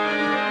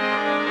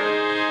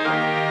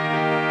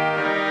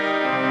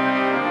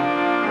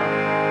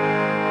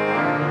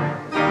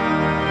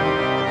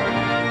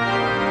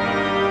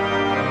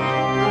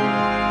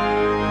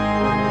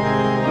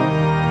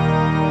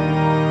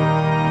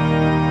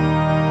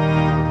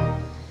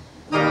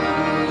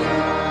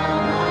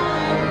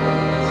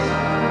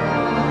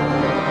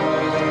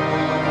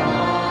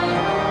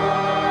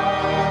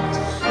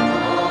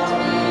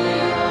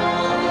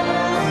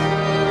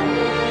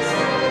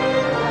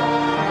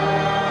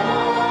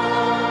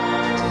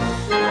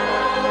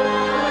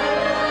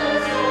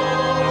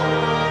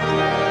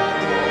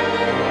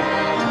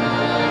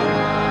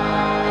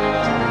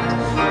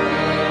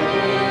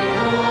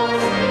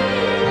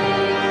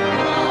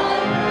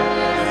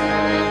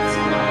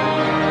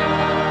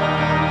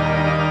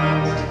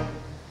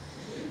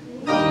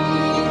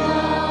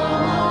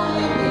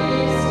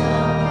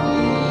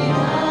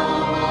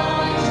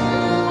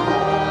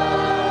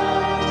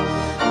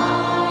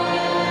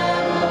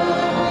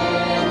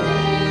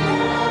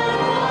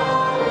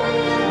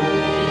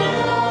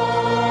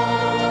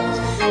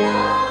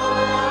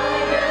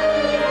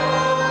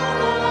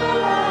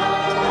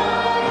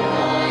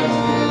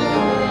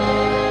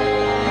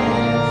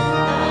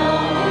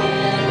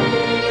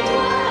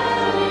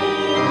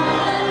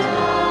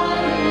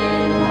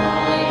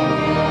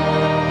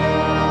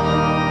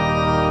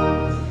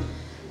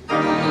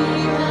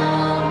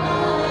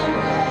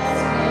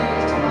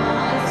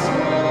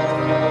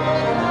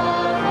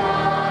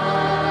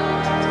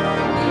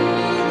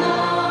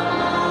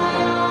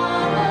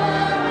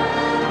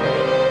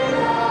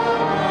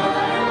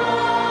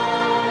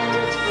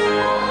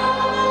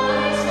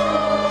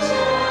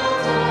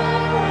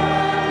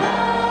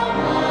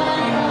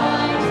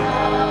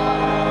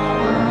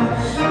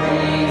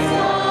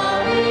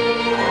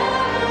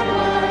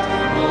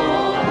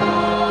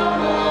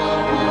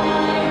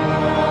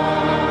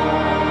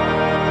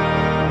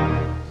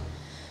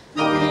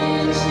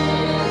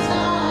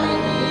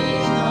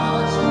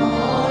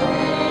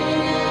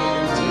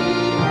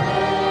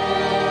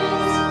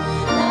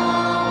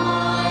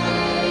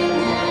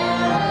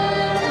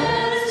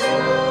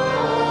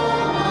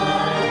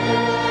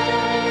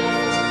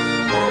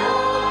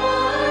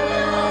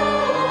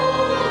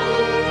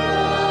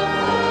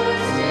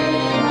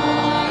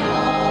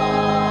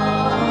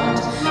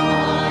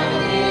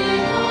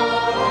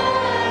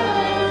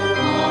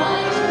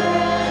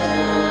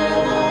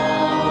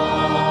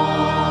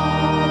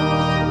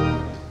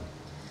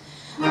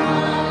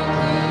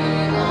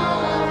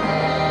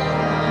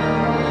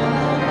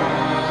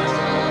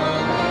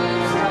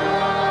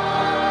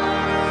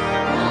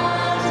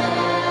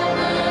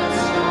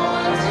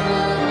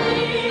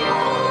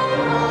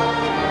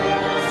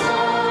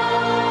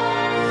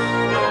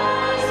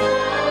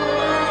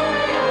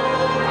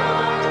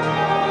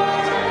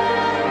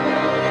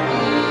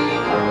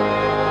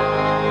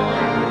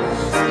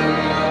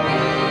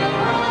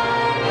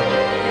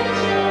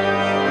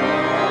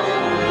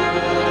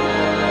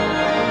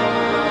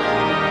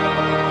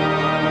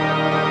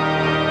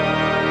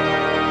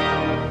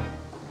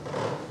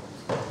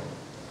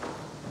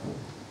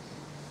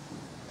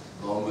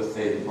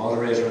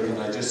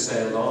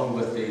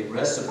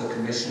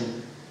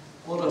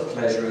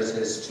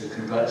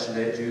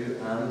congratulate you,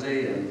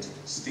 Andy and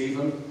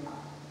Stephen,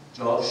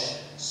 Josh,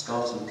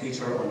 Scott and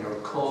Peter, on your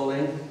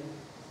calling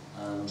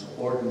and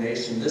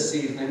ordination this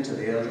evening to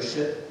the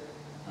eldership,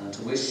 and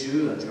to wish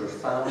you and your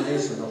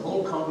families and the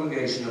whole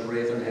congregation of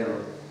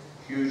Ravenhill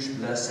huge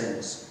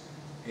blessings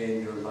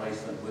in your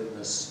life and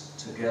witness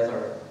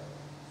together.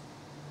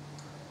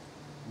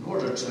 In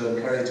order to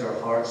encourage our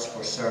hearts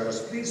for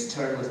service, please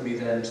turn with me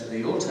then to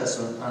the Old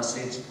Testament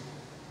passage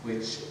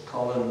which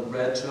Colin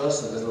read to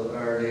us a little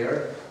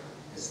earlier.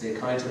 It's the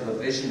account of a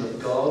vision of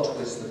God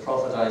which the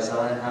prophet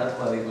Isaiah had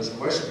while he was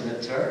worshipping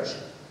at church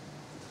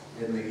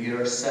in the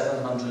year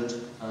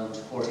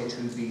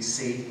 742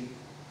 BC,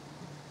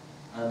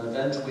 an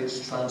event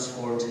which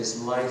transformed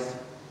his life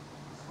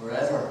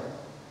forever.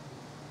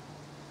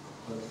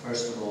 But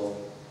first of all,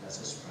 let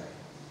us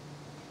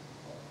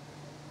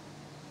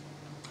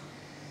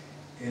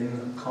pray.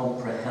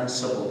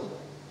 Incomprehensible,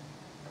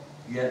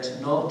 yet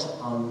not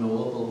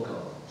unknowable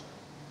God,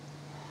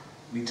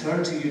 we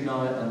turn to you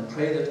now and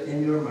pray that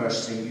in your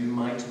mercy you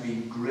might be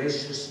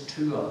gracious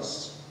to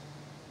us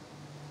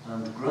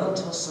and grant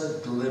us a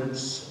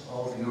glimpse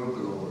of your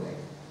glory.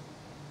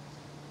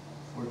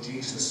 For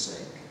Jesus'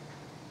 sake.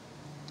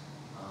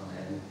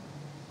 Amen.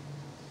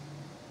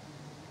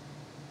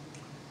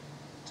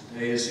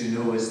 Today, as you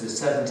know, is the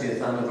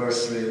 70th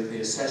anniversary of the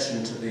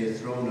accession to the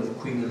throne of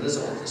Queen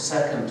Elizabeth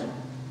II,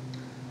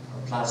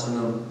 her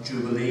Platinum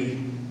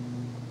Jubilee.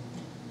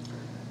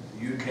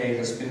 The UK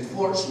has been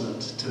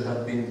fortunate to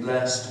have been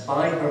blessed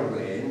by her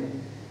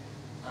reign,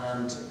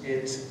 and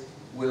it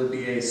will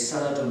be a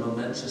sad and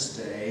momentous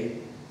day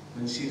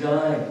when she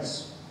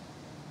dies.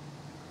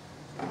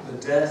 The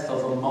death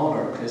of a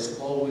monarch is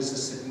always a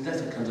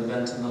significant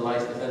event in the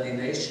life of any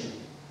nation.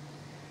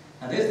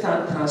 And if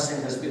that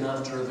passing has been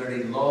after a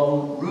very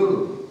long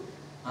rule,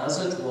 as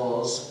it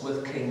was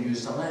with King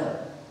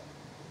Uzziah,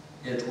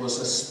 it was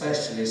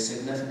especially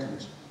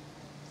significant.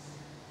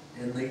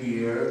 In the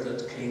year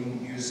that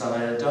King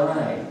Uzziah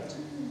died,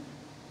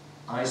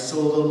 I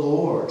saw the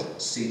Lord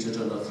seated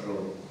on a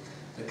throne.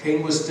 The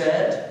king was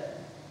dead.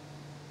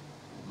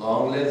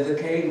 Long live the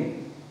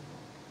king.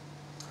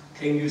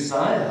 King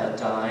Uzziah had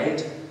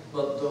died,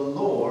 but the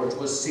Lord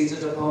was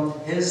seated upon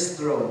his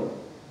throne.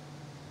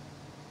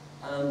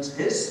 And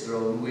his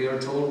throne, we are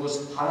told,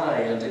 was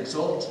high and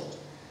exalted.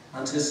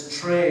 And his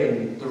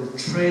train, the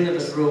train of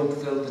his robe,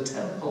 filled the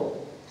temple.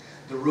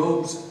 The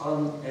robe's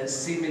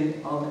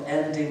seeming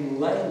unending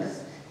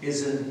length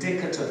is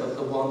indicative of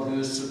the one who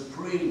is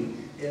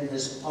supreme in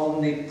his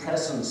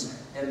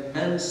omnipresence,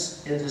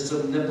 immense in his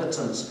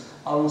omnipotence,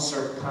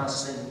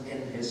 unsurpassing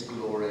in his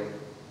glory.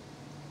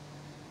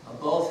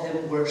 Above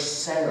him were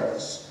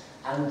seraphs,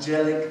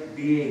 angelic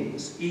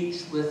beings,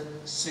 each with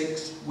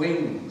 6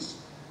 wings.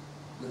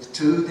 With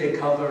 2 they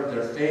covered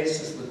their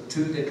faces, with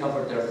 2 they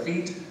covered their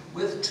feet,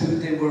 with 2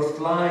 they were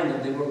flying,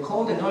 and they were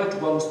calling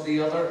out one to the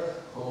other,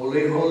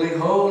 Holy, holy,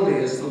 holy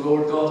is the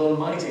Lord God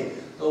Almighty.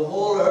 The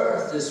whole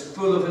earth is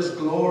full of his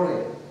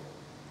glory.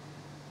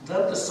 And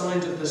at the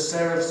sound of the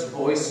seraphs'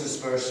 voices,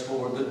 verse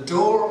 4, the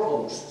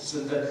doorposts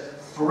and the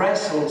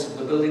thresholds of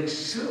the building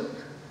shook,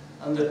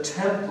 and the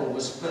temple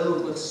was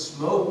filled with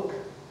smoke.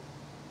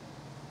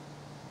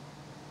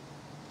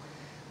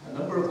 A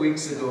number of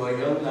weeks ago, a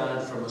young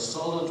lad from a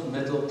solid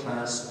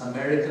middle-class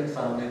American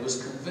family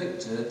was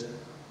convicted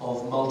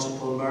of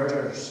multiple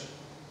murders.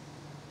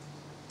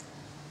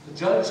 The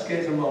judge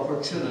gave him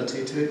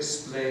opportunity to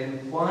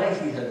explain why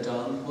he had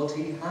done what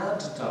he had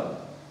done.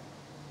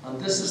 And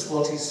this is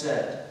what he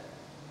said.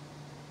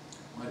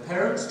 My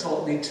parents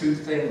taught me 2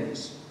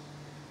 things: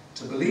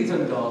 to believe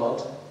in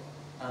God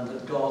and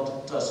that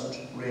God doesn't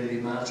really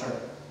matter.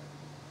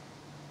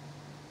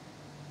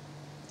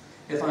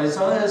 If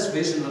Isaiah's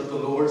vision of the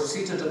Lord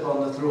seated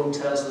upon the throne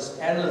tells us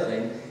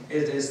anything,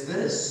 it is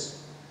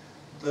this: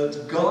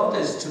 that God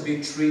is to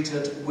be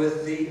treated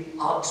with the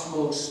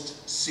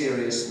utmost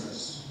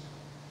seriousness,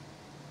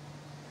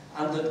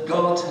 and that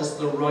God has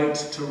the right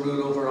to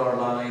rule over our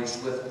lives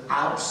with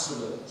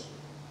absolute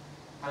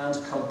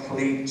and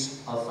complete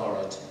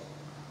authority.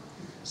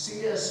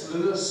 C.S.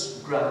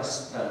 Lewis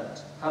grasped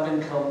that,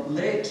 having come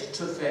late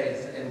to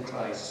faith in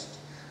Christ.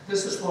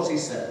 This is what he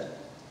said: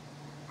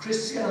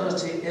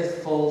 Christianity,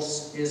 if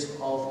false, is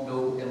of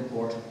no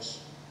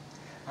importance,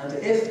 and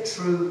if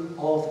true,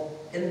 of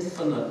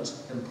infinite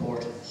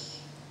importance.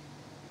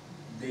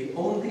 The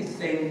only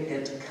thing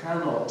it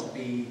cannot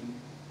be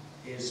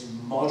is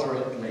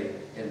moderately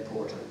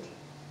important.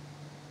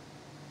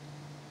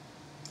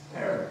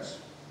 Parents,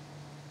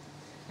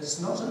 it's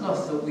not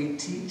enough that we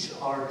teach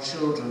our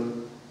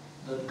children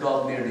that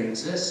God merely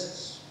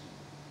exists.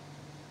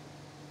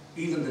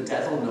 Even the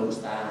devil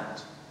knows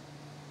that.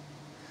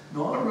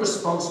 No, our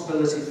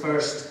responsibility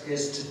first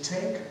is to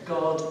take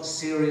God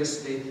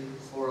seriously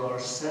for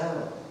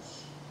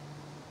ourselves.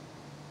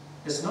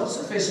 It's not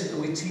sufficient that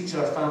we teach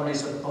our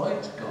families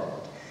about God.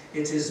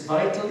 It is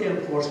vitally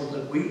important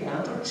that we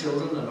and our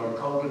children and our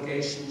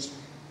congregations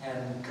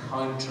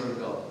encounter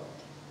God.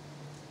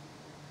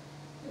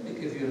 Let me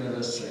give you an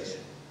illustration.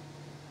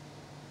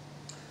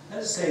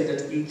 Let's say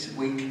that each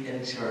week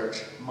in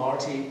church,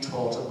 Marty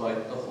taught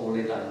about the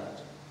Holy Land.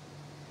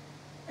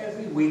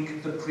 Every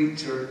week the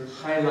preacher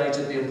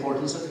highlighted the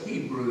importance of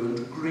Hebrew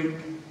and Greek.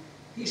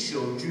 He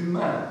showed you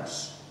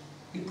maps.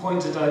 He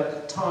pointed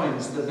out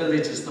towns, the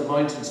villages, the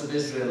mountains of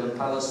Israel and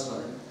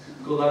Palestine,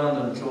 Golan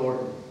and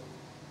Jordan.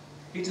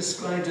 He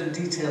described in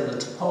detail the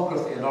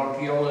topography and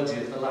archaeology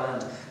of the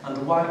land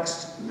and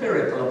waxed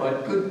lyrical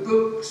about good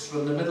books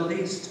from the Middle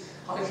East,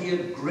 how he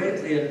had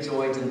greatly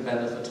enjoyed and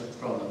benefited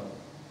from them.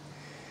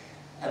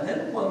 And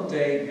then one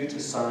day you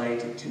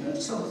decide, do you know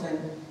something?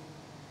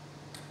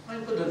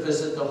 I'm going to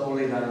visit the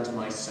Holy Land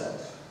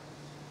myself.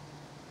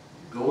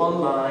 You go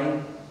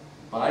online,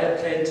 buy a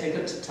plane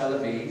ticket to Tel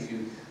Aviv,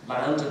 you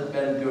land at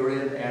Ben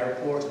Gurion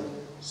Airport and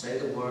say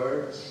the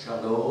words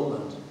Shalom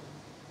and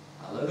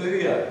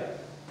Hallelujah.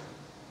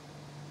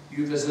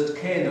 You visit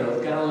Cana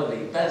of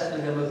Galilee,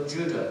 Bethlehem of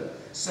Judah,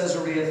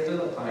 Caesarea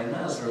Philippi,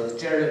 Nazareth,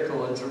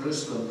 Jericho and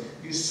Jerusalem.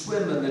 You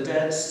swim in the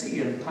Dead Sea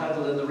and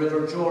paddle in the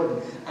River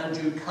Jordan, and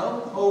you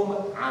come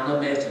home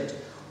animated.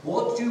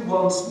 What you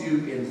once knew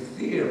in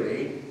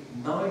theory,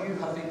 now you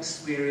have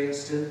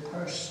experienced in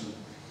person.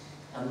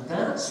 And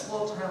that's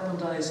what happened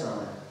to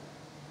Isaiah.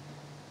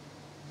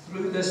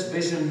 Through this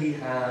vision he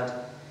had,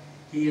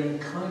 he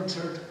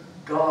encountered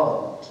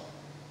God.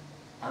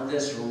 And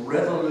this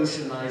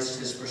revolutionized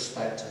his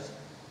perspective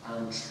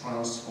and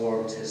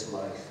transformed his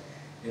life.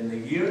 In the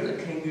year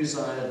that King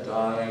Uzziah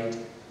died,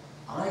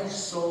 I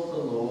saw the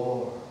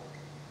Lord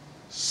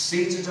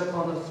seated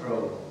upon a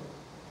throne,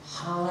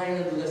 high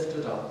and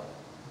lifted up,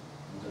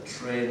 and the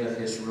train of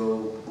his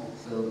robe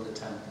filled the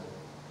temple.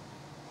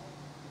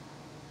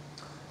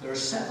 There are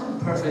 7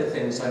 perfect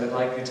things I would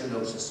like you to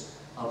notice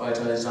about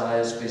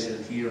Isaiah's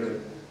vision here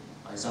in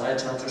Isaiah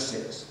chapter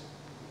 6.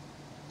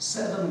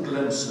 7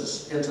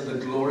 glimpses into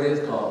the glory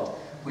of God,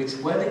 which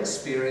when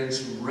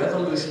experienced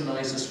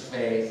revolutionizes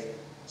faith,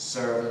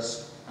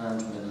 service,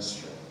 and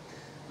ministry.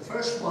 The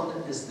first one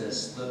is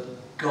this, that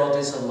God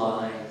is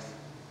alive.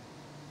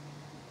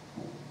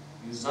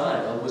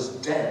 Uzziah was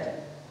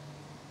dead,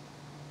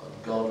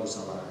 but God was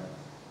alive.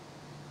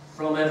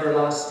 From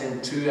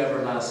everlasting to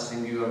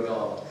everlasting you are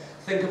God.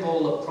 Think of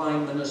all the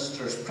prime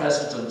ministers,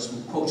 presidents,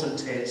 and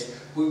potentates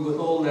who with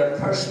all their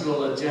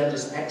personal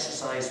agendas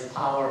exercise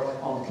power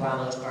on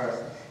planet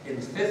Earth. In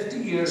 50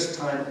 years'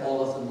 time,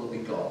 all of them will be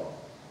gone.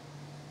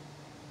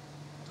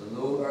 The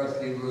low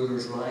earthly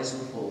rulers rise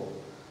and fall.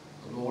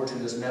 The Lord, who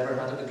has never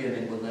had a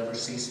beginning, will never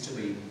cease to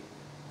be.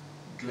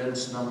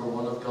 Glimpse number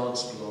 1 of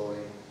God's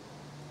glory.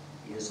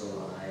 He is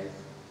alive.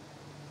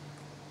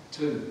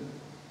 2.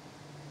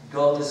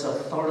 God is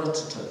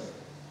authoritative.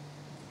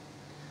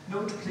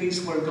 Note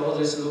please where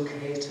God is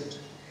located.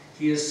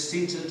 He is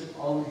seated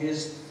on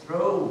his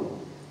throne.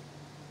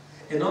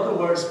 In other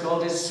words,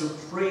 God is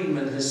supreme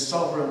in his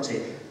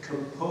sovereignty,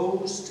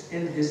 composed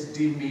in his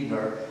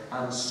demeanor,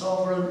 and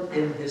sovereign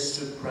in his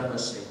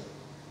supremacy.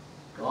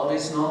 God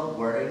is not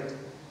worried,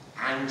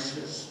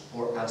 anxious,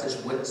 or at his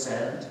wit's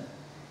end.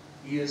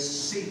 He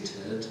is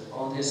seated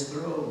on his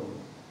throne.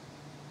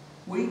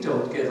 We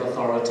don't give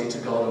authority to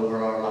God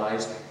over our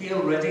lives. He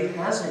already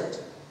has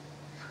it.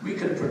 We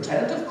can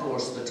pretend, of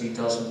course, that he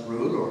doesn't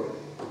rule,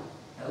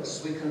 or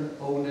else we can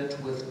own it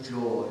with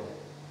joy.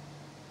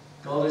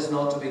 God is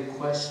not to be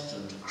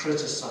questioned,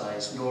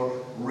 criticized, nor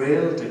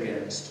railed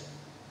against.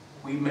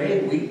 We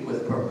may weep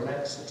with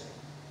perplexity,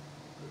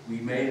 but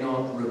we may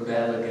not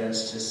rebel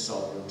against his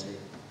sovereignty.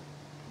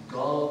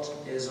 God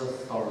is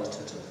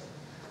authoritative.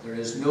 There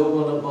is no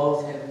one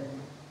above him.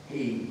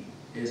 He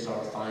is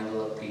our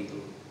final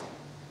appeal.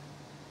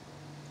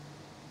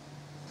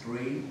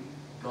 3,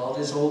 God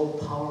is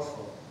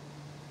all-powerful.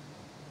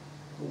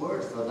 The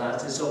word for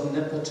that is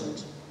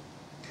omnipotent.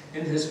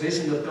 In his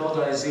vision of God,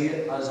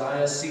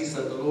 Isaiah sees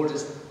that the Lord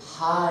is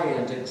high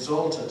and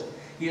exalted.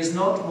 He is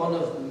not one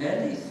of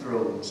many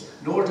thrones,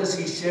 nor does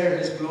he share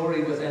his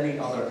glory with any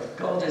other.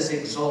 God is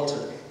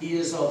exalted. He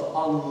is of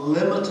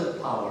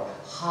unlimited power,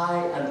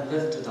 high and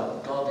lifted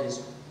up. God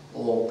is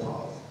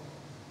all-powerful.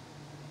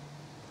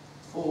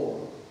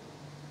 4,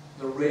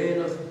 the train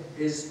of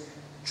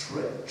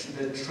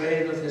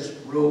his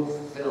robe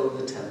filled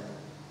the temple.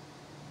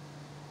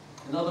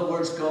 In other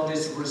words, God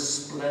is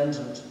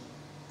resplendent.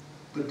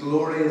 The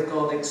glory of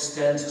God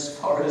extends as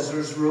far as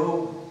his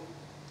robe.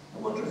 I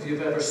wonder if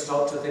you've ever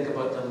stopped to think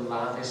about the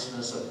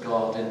lavishness of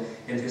God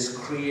in his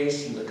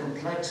creation, the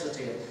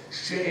complexity of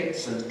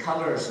shapes and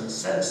colours and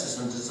senses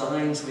and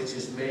designs which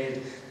is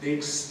made, the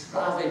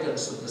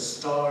extravagance of the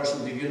stars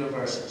and the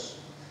universes.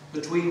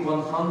 Between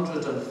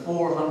 100 and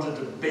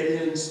 400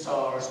 billion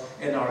stars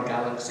in our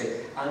galaxy,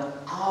 and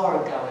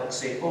our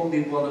galaxy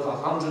only one of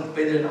 100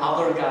 billion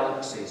other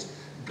galaxies.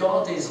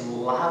 God is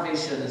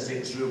lavish in his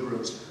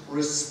exuberance,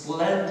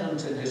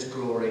 resplendent in his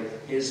glory.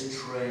 His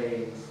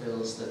train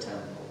fills the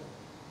temple.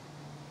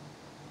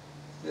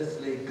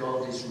 5thly,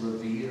 God is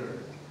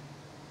revered.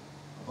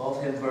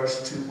 Above him,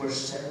 verse 2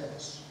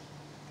 says,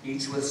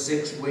 each with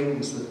 6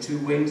 wings. With 2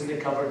 wings they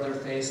covered their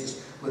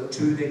faces, with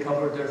 2 they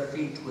covered their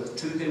feet, with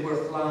 2 they were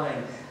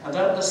flying. And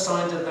at the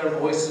sound of their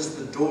voices,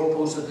 the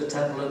doorposts of the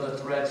temple and the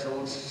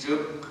threshold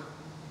shook.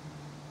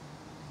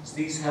 As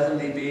these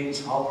heavenly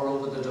beings hover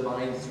over the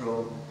divine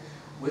throne,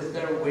 with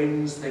their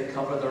wings they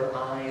cover their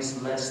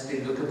eyes, lest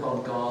they look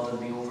upon God and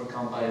be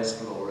overcome by his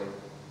glory.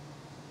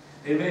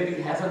 They may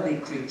be heavenly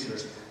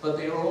creatures, but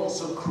they are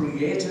also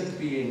created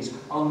beings,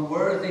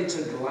 unworthy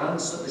to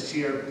glance at the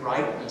sheer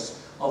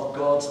brightness of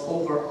God's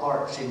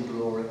overarching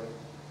glory.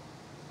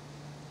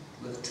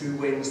 With 2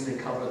 wings they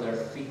cover their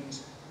feet.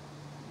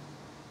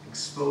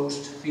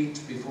 Exposed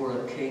feet before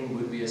a king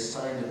would be a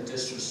sign of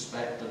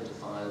disrespect and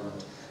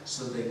defilement,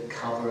 so they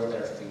cover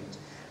their feet.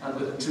 And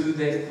with 2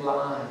 they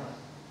fly.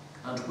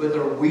 And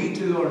whether we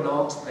do or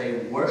not, they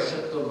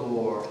worship the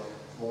Lord,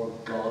 for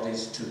God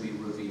is to be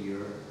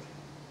revered.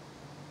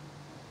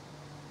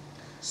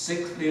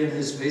 Sixthly, in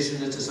his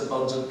vision, it is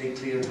abundantly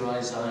clear to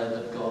Isaiah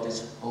that God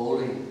is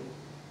holy.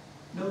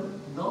 No,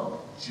 not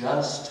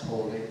just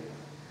holy,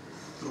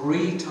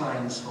 3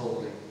 times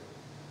holy.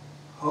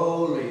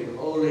 Holy,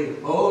 holy,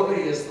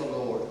 holy is the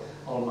Lord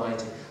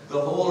Almighty.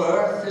 The whole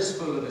earth is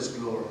full of his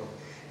glory.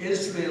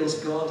 Israel's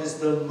God is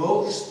the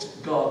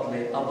most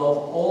godly, above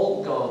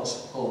all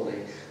gods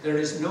holy. There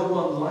is no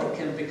one like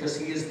him, because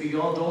he is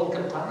beyond all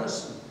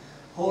comparison.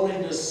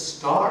 Holiness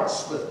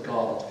starts with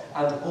God,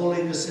 and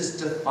holiness is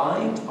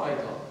defined by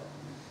God.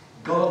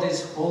 God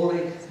is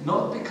holy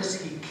not because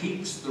he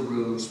keeps the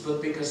rules,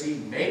 but because he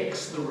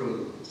makes the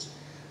rules.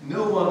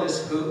 No one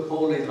is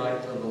holy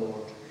like the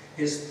Lord.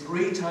 His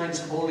 3 times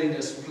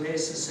holiness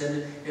places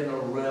him in a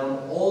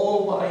realm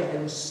all by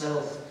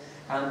himself,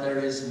 and there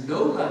is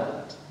no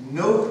land,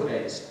 no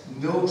place,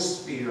 no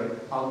sphere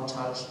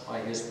untouched by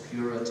his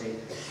purity,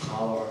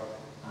 power,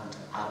 and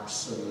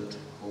absolute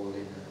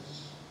holiness.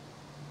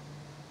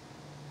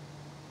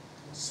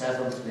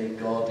 Seventhly,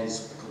 God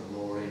is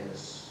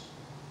glorious.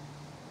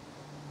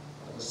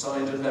 At the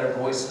sound of their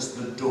voices,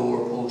 the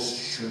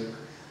doorposts shook,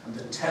 and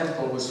the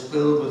temple was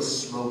filled with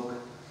smoke.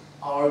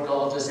 Our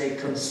God is a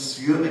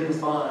consuming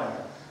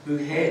fire, who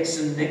hates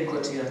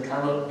iniquity and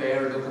cannot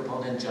bear look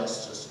upon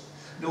injustice.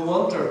 No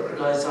wonder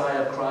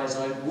Isaiah cries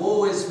out,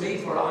 "Woe is me,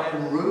 for I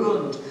am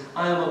ruined.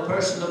 I am a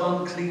person of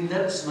unclean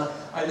lips, and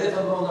I live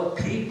among a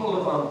people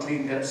of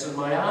unclean lips, and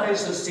my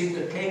eyes have seen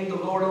the King, the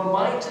Lord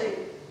Almighty."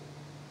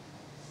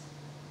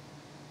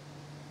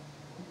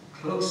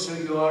 The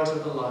closer you are to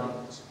the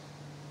light,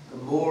 the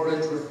more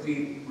it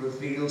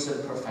reveals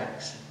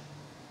imperfection.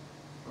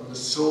 From the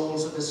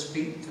soles of his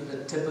feet to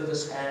the tip of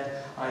his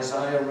head,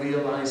 Isaiah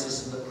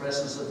realizes in the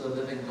presence of the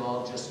living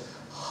God just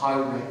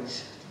how wretched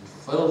and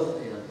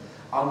filthy and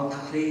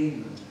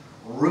unclean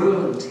and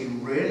ruined he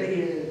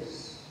really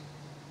is.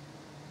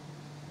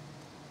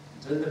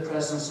 And in the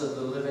presence of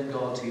the living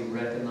God, he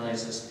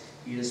recognizes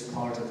he is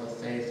part of a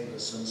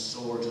faithless and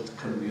sordid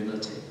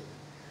community.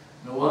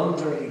 No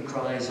wonder he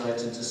cries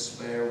out in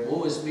despair,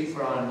 "Woe is me,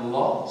 for I am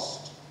lost."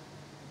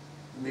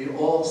 In the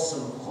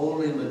awesome,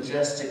 holy,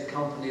 majestic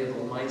company of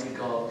Almighty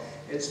God,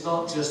 it's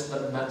not just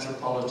the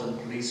Metropolitan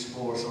Police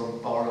Force or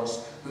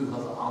Boris who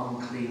have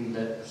unclean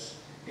lips.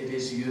 It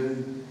is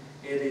you,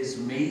 it is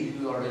me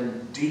who are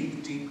in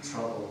deep, deep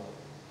trouble.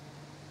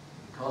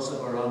 Because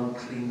of our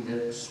unclean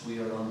lips, we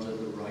are under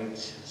the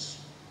righteous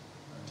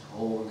and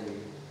holy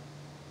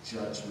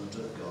judgment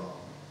of God.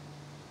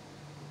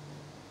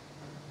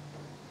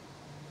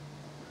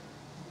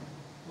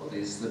 What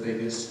is the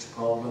biggest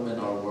problem in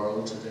our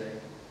world today?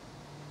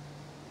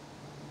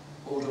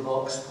 Old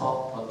Vox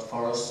Pop at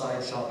Forest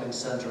Side Shopping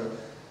Centre.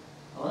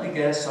 And I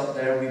guess up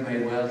there we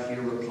may well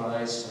hear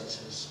replies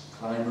such as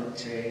climate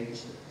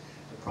change,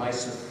 the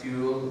price of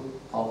fuel,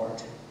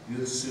 poverty,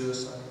 youth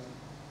suicide,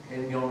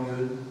 Kim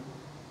Jong-un,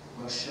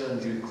 Russia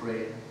and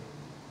Ukraine.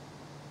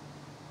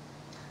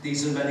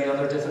 These and many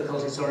other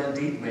difficulties are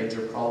indeed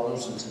major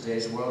problems in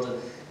today's world,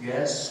 and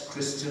yes,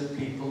 Christian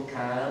people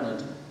can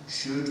and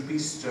should be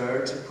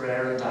stirred to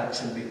prayer and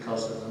action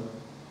because of them.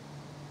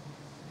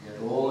 Yet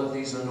all of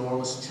these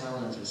enormous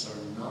challenges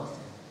are nothing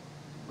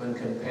when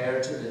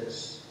compared to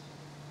this.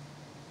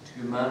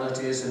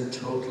 Humanity is in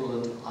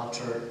total and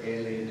utter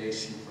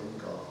alienation from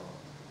God.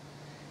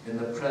 In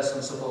the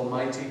presence of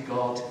Almighty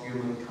God,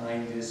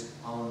 humankind is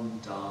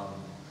undone,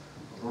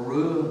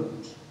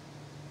 ruined.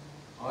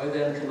 How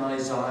then can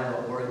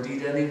Isaiah, or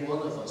indeed any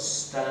one of us,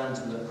 stand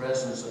in the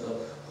presence of the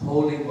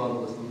Holy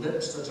One with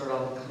lips that are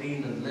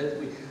unclean and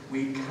live?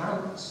 We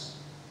can't.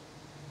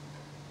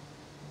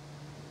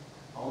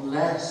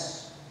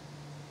 Unless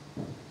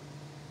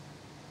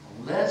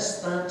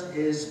that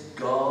is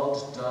God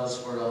does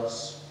for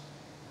us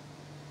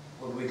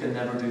what we can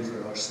never do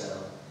for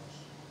ourselves.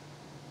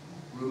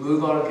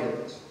 Remove our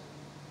guilt,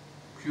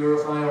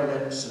 purify our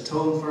lips,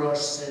 atone for our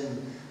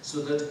sin,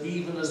 so that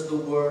even as the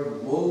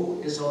word woe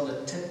is on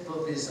the tip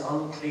of his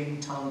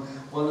unclean tongue,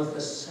 one of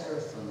the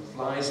seraphim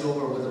flies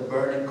over with a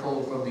burning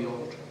coal from the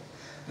altar.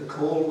 The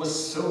coal was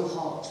so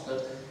hot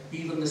that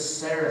even the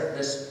seraph,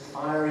 this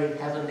fiery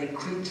heavenly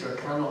creature,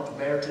 cannot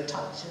bear to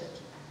touch it.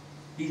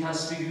 He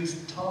has to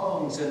use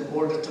tongs in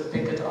order to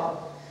pick it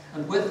up.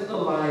 And with the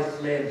live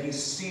flame, he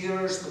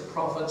sears the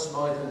prophet's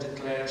mouth and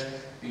declares,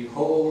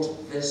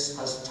 "Behold, this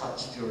has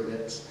touched your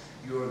lips.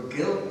 Your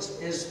guilt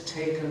is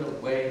taken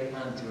away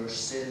and your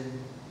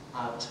sin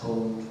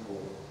atoned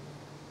for."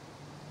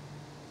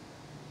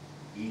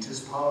 Heat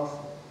is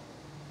powerful.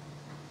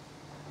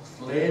 A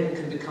flame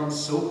can become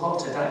so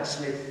hot it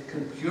actually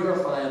can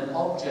purify an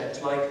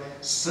object, like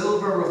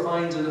silver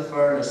refined in a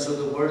furnace, so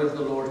the word of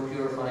the Lord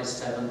purifies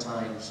 7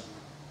 times.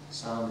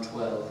 Psalm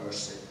 12,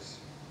 verse 6.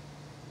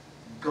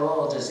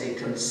 God is a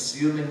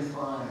consuming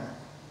fire.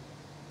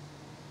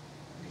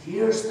 And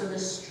here's the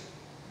mystery,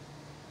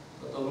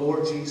 that the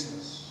Lord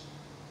Jesus,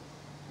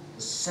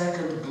 the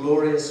second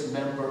glorious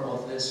member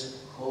of this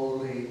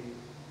holy,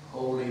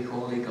 holy,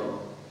 holy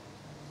God,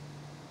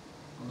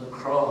 on the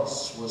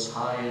cross was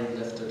high and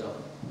lifted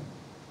up,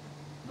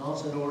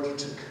 not in order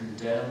to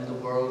condemn the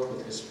world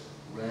with his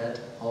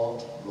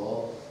red-hot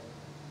wrath,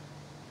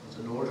 but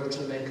in order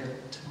to make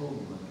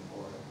atonement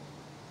for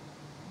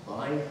it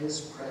by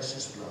his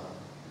precious blood,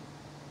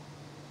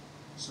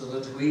 so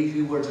that we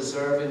who were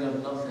deserving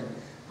of nothing,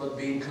 but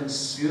being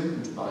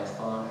consumed by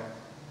fire,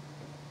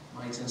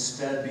 might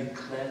instead be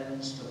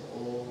cleansed of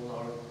all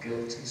our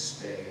guilty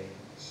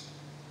stains.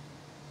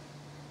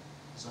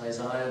 As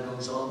Isaiah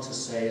goes on to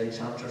say in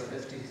chapter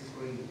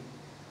 53,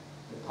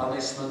 the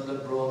punishment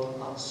that brought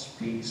us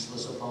peace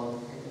was upon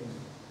him,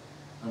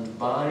 and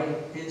by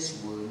his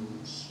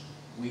wounds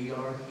we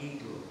are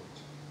healed.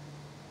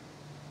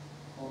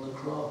 On the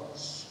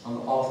cross, an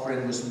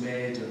offering was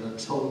made and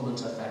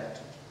atonement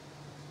effected.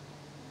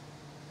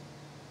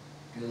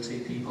 Guilty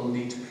people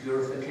need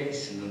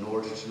purification in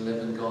order to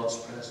live in God's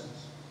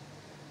presence.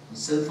 And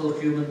sinful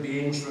human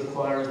beings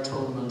require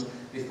atonement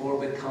before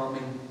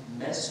becoming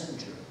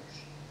messengers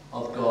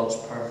of God's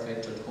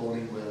perfect and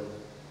holy will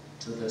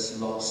to this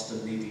lost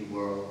and needy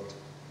world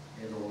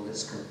in all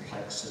its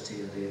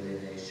complexity and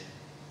alienation.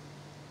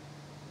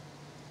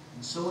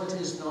 And so it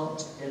is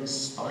not in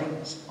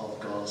spite of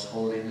God's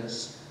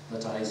holiness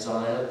that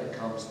Isaiah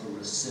becomes the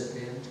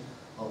recipient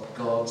of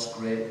God's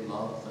great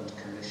love and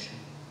commission,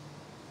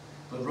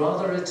 but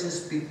rather it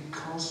is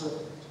because of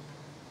it.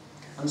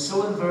 And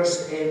so in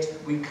verse 8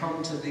 we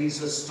come to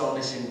these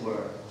astonishing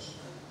words.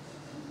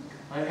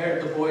 I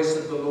heard the voice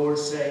of the Lord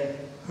saying,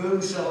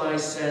 "Whom shall I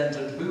send,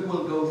 and who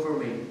will go for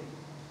me?"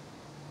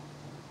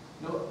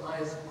 No,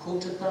 I've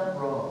quoted that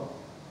wrong.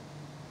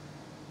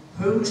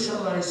 Whom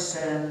shall I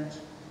send,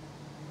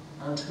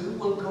 and who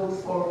will go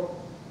for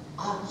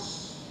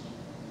us?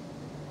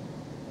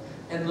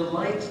 In the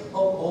light of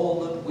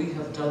all that we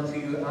have done for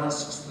you,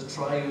 asks the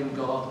triune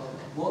God,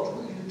 what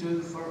will you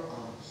do for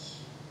us?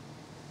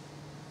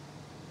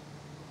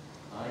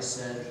 I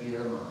said,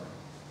 "Here am I.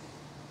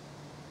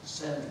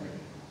 Send me."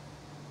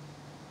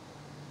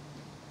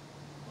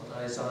 What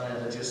Isaiah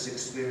had just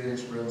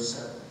experienced for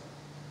himself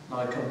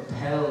now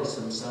compels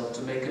himself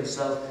to make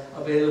himself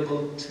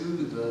available to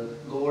the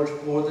Lord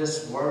for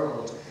this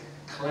world.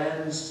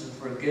 Cleansed and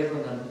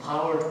forgiven and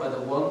empowered by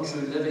the one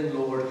true living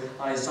Lord,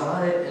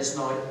 Isaiah is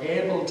now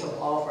able to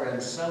offer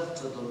himself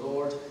to the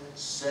Lord.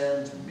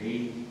 "Send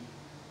me.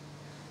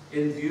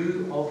 In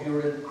view of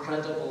your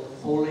incredible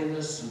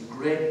holiness and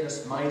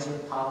greatness, might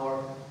and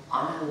power,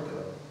 I'll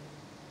go.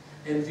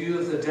 In view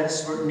of the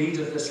desperate need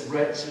of this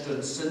wretched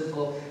and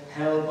sinful,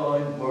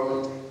 hell-bound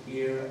world,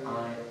 here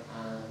I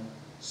am,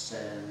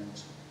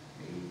 send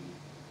me."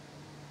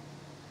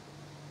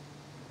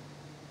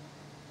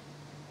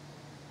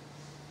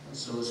 And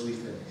so as we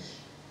finish,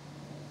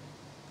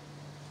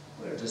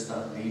 where does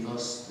that leave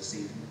us this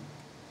evening?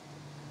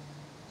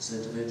 As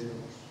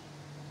individuals,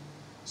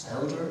 as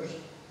elders,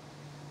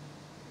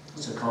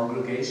 as a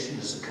congregation,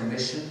 as a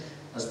commission,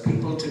 as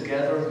people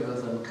together who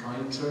have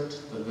encountered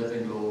the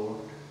living Lord?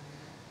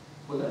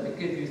 Well, let me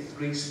give you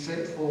 3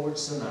 straightforward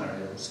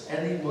scenarios,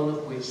 any one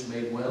of which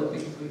may well be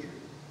for you.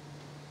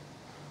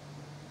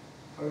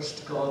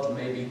 First, God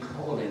may be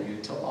calling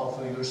you to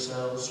offer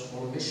yourselves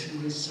for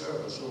missionary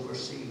service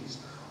overseas,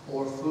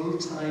 or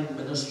full-time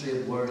ministry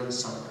of word and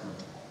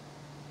sacrament.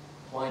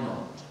 Why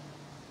not?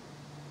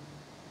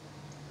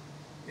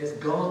 If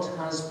God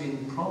has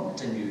been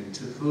prompting you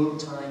to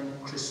full-time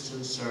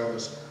Christian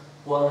service,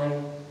 why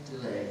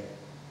delay?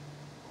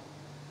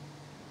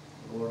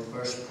 The Lord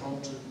first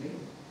prompted me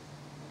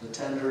at the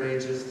tender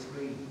age of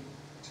 3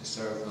 to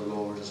serve the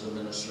Lord as a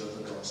minister of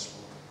the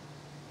gospel.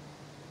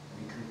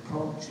 And He can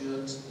prompt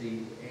you at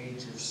the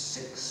age of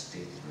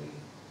 63.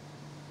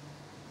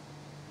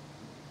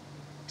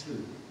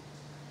 2.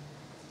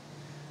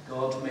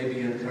 God may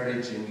be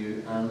encouraging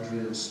you, Andrew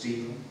and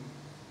Stephen,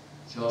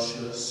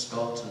 Joshua,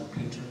 Scott and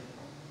Peter,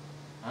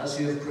 as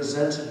you have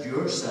presented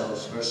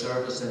yourselves for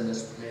service in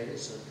this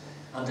place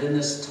and in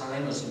this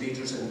time as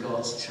leaders in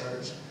God's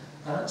church.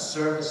 That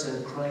service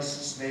in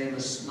Christ's name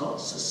is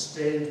not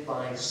sustained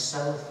by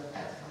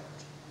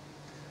self-effort,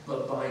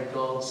 but by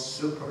God's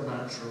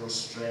supernatural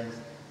strength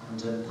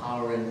and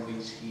empowering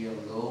which He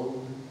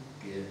alone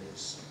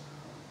gives.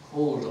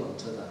 Hold on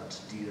to that,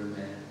 dear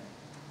men.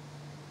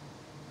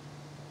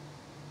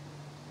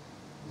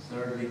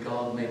 thirdly,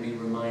 God may be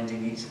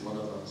reminding each one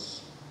of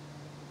us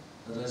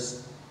that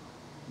as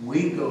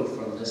we go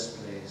from this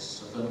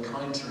place of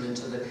encounter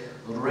into the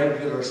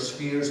regular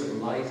spheres of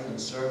life and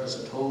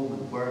service at home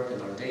and work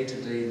and our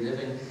day-to-day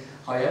living,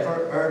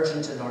 however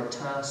urgent in our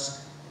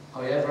task,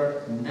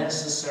 however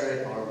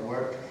necessary our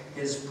work,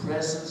 His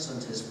presence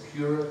and His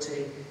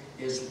purity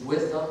is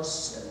with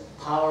us,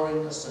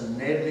 empowering us,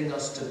 enabling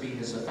us to be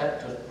His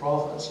effective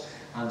prophets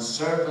and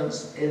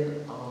servants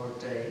in our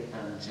day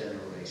and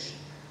generation.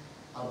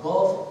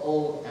 Above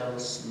all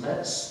else,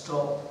 let's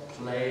stop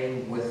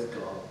playing with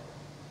God.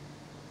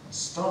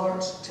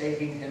 Start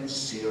taking Him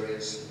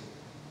seriously.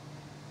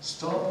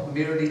 Stop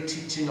merely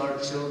teaching our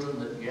children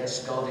that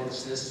yes, God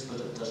exists,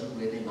 but it doesn't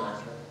really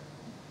matter.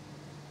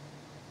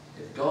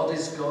 If God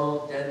is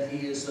God, then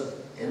He is of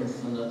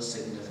infinite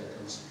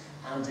significance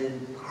and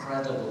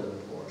incredible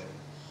importance.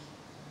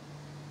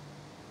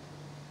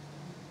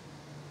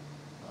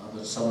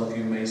 But some of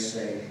you may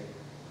say,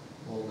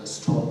 all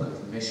this talk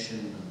of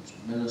mission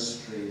and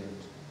ministry and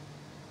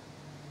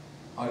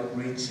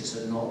outreach, is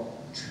it not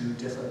too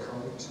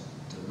difficult,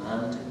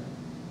 demanding?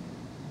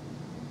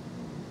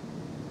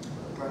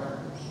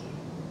 Perhaps.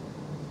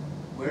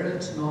 Were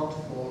it not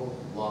for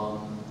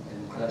one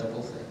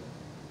incredible thing.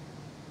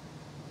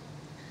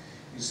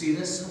 You see,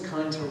 this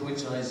encounter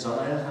which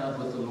Isaiah had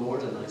with the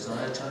Lord in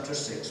Isaiah chapter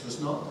 6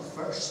 was not the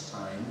first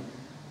time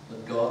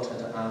that God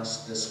had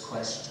asked this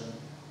question.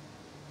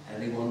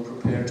 Anyone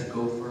prepared to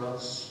go for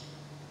us?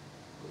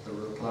 With the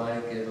reply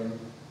given,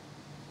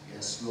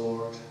 yes,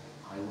 Lord,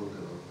 I will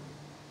go.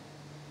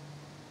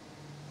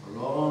 For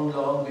long,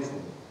 long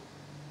before,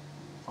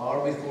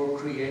 far before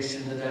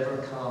creation had ever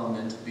come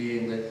into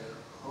being, the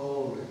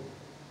holy,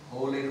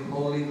 holy,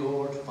 holy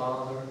Lord,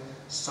 Father,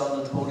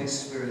 Son and Holy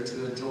Spirit,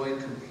 who enjoy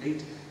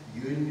complete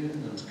union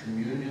and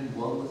communion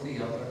one with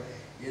the other,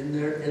 in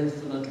their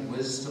infinite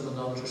wisdom and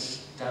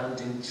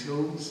understanding,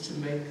 chose to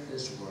make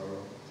this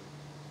world,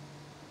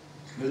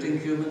 including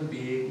human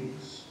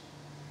beings,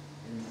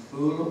 in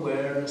full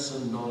awareness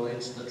and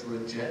knowledge that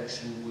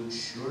rejection would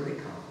surely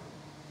come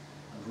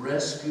and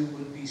rescue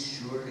would be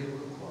surely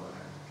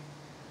required.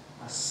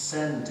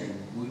 Ascending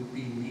would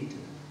be needed.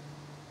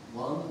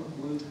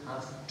 One would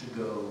have to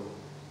go,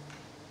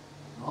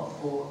 not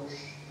forced,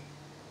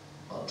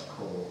 but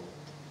called.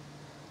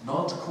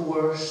 Not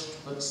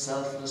coerced, but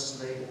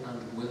selflessly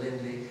and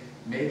willingly,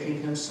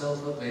 making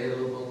himself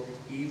available,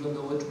 even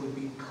though it would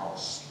be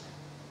costly.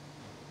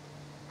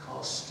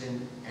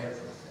 Costing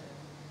everything.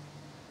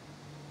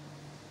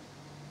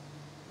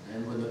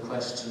 And then when the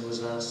question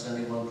was asked,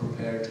 anyone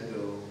prepared to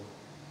go?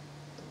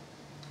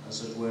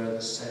 As it were,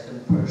 the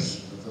second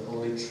person of the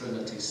Holy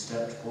Trinity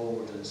stepped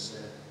forward and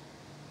said,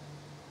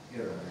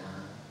 here I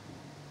am,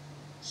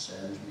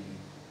 send me.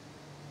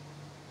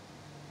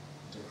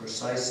 At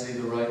precisely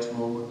the right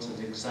moment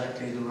and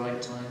exactly the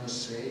right time, a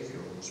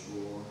Saviour was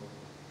born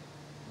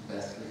in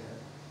Bethlehem.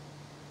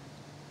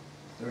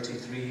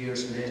 33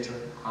 years later,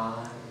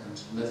 high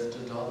and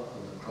lifted up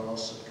on the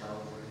cross at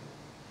Calvary,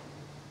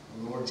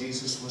 the Lord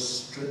Jesus was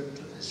stripped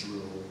of his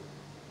robe.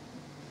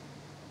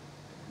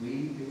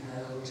 We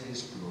beheld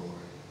his glory.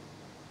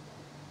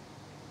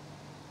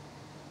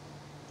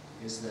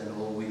 Is then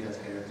all we have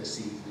heard this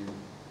evening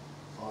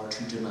far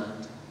too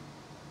demanding,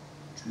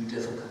 too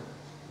difficult,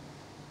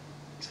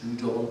 too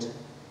daunting?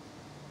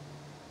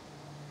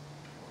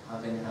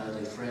 Having had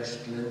a fresh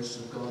glimpse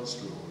of God's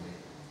glory,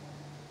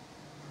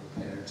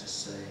 prepared to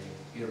say,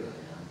 here I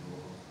am,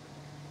 Lord,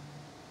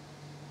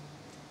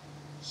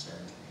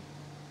 send me.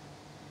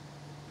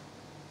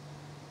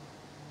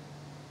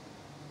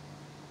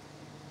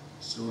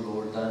 So,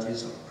 Lord, that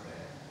is our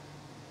prayer.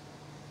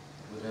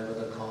 Whatever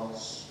the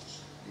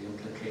costs, the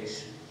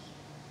implications,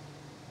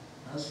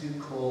 as you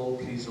call,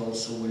 please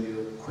also will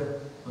you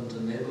equip and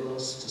enable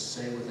us to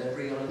say with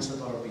every ounce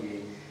of our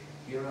being,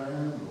 here I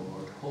am,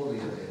 Lord, wholly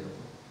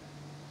available.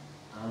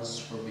 As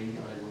for me,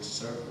 I will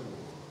serve the Lord.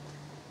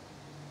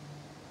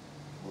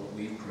 What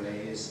we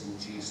pray is in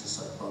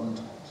Jesus'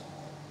 abundant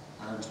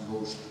and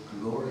most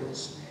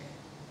glorious name.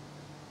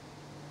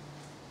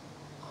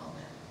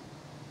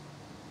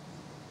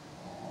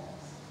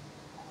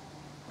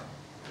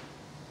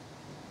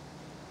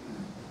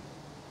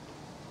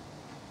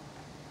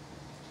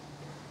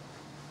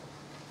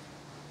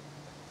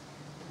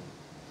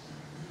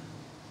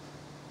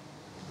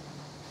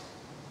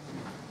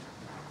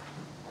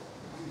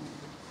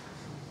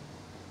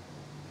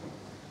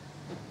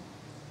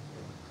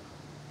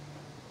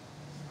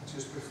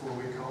 Just before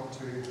we come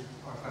to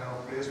our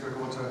final praise, we're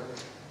going to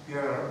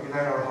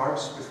unite our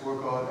hearts before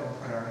God in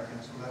prayer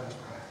again. So let us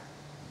pray.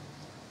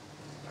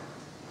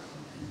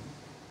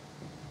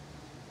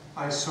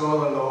 I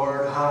saw the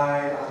Lord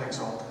high and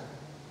exalted,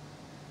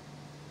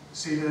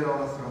 seated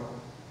on a throne,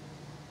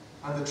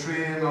 and the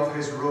train of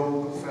his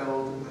robe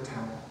filled the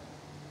temple.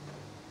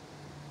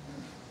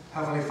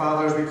 Heavenly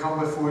Father, as we come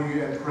before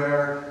you in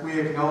prayer, we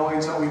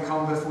acknowledge that we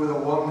come before the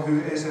one who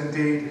is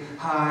indeed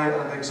high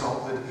and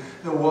exalted,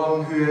 the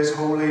one who is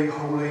holy,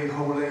 holy,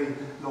 holy,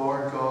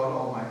 Lord God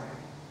Almighty.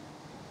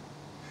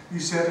 You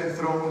sit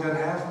enthroned in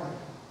heaven,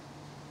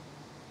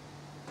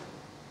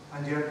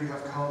 and yet you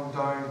have come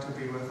down to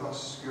be with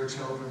us, your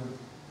children,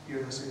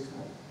 here this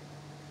evening.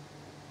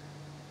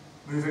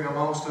 Moving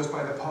amongst us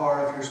by the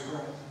power of your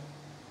Spirit,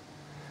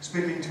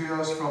 speaking to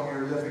us from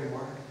your living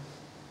word,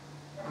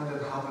 and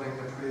inhabiting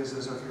the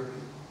praises of your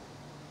people.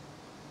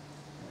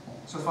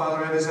 So,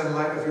 Father, it is in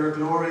light of your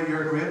glory,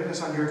 your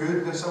greatness, and your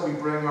goodness that we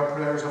bring our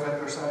prayers of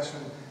intercession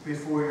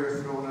before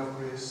your throne of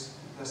grace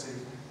this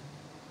evening.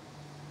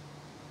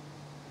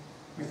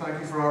 We thank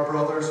you for our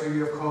brothers who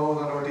you have called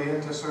and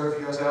ordained to serve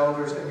you as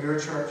elders in your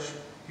church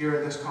here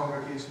in this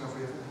congregation of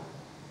Ravenhill.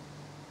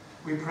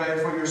 We pray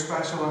for your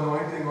special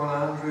anointing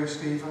on Andrew,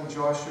 Stephen,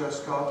 Joshua,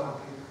 Scott, and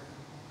Peter.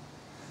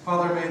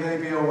 Father, may they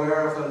be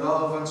aware of the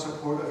love and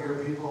support of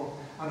your people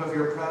and of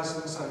your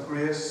presence and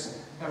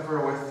grace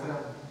ever with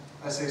them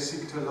as they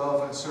seek to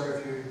love and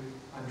serve you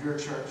and your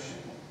church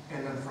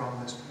in and from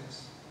this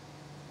place.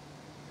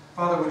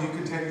 Father, would you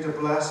continue to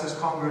bless this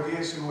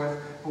congregation with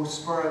both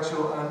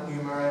spiritual and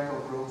numerical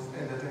growth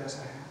in the days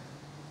ahead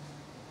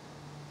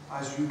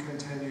as you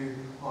continue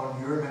on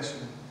your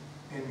mission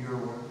in your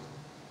word.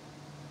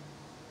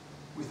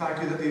 We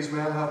thank you that these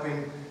men have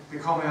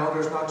become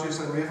elders not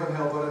just in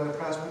Ravenhill but in the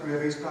Presbytery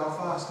of East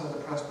Belfast and the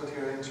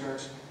Presbyterian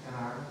Church in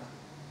Ireland.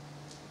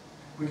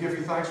 We give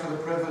you thanks for the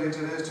privilege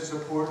it is to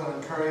support and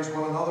encourage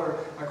one another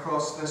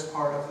across this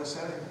part of the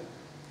city.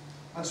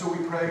 And so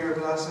we pray your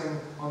blessing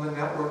on the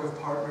network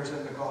of partners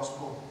in the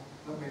gospel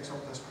that makes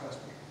up this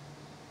presbytery.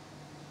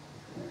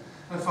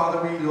 And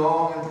Father, we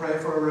long and pray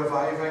for a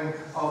reviving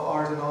of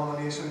our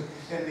denomination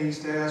in these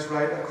days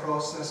right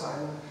across this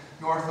island,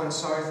 north and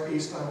south,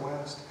 east and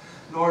west.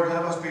 Lord,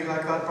 let us be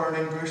like that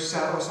burning bush,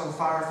 set us on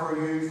fire for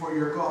you, for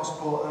your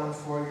gospel and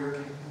for your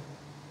kingdom.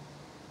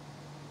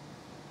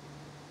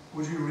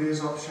 Would you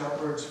raise up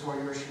shepherds for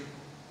your sheep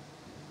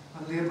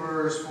and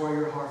labourers for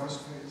your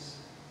harvest fields?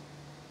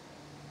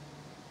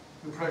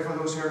 We pray for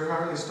those who are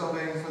currently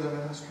studying for the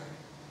ministry.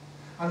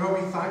 And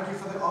Lord, we thank you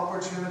for the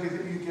opportunity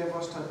that you give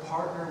us to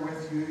partner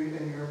with you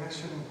in your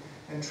mission,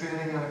 in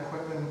training and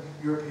equipping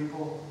your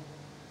people.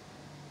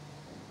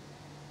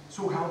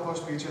 So help us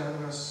be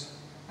generous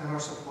in our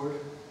support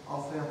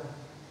of them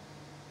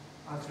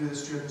and through the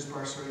Students'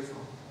 Bursary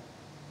Fund.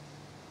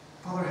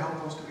 Father,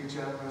 help us to be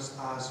generous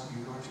as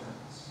you are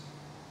generous.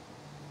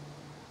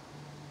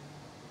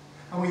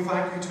 And we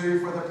thank you too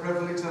for the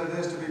privilege that it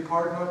is to be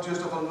part not just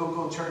of a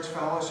local church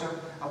fellowship,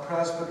 a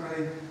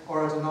presbytery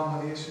or a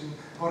denomination,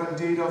 but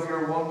indeed of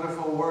your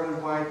wonderful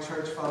worldwide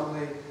church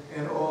family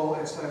in all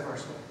its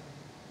diversity.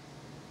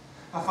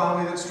 A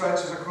family that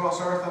stretches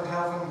across earth and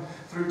heaven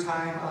through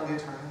time and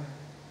eternity.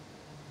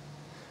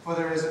 For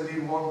there is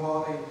indeed one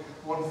body,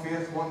 one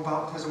faith, one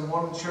baptism,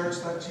 one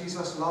church that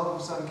Jesus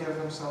loves and gives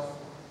himself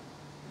for.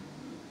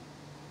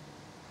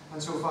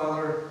 And so,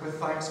 Father, with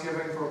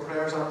thanksgiving for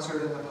prayers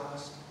answered in the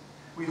past,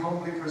 we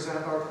humbly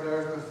present our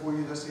prayers before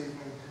you this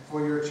evening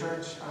for your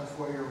church and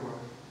for your word.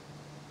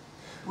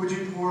 Would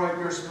you pour out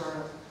your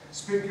Spirit,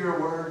 speak your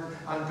word,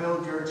 and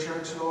build your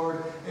church,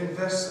 Lord, in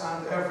this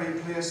and every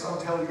place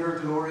until your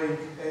glory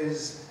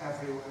is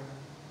everywhere.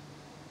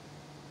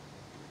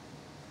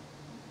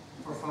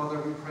 For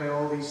Father, we pray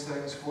all these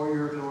things for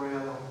your glory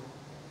alone,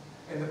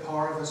 in the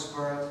power of the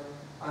Spirit,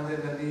 and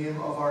in the name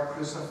of our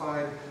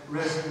crucified,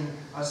 risen,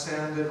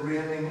 ascended,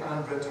 reigning,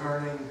 and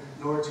returning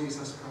Lord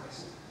Jesus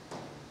Christ,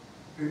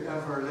 who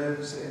ever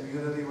lives in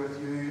unity with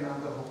you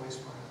and the Holy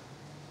Spirit,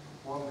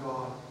 one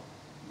God,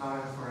 now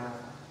and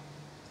forever.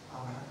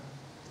 Amen.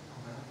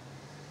 Amen.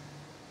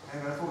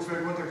 Amen. Folks,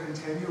 we're going to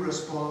continue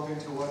responding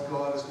to what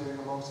God is doing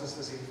amongst us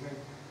this evening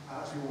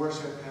as we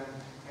worship him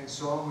in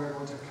song. We're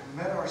going to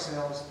commit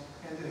ourselves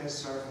into his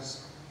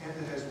service,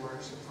 into his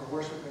worship, for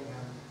worshiping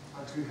him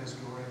and to his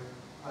glory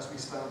as we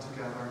stand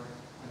together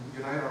and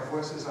unite our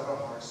voices and our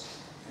hearts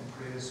in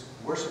praise,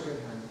 worshiping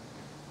him,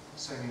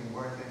 singing,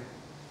 "Worthy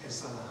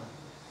is the Lamb."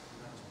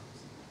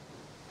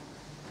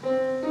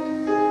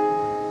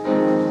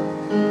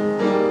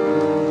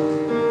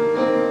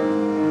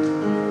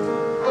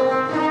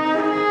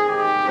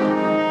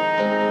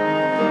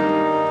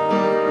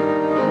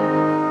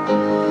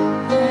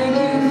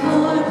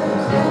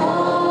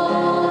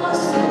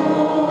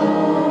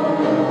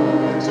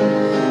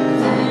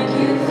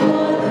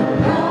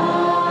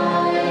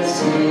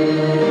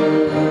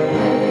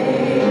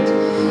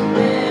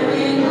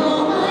 Bearing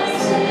all my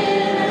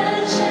sin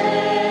and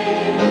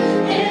shame.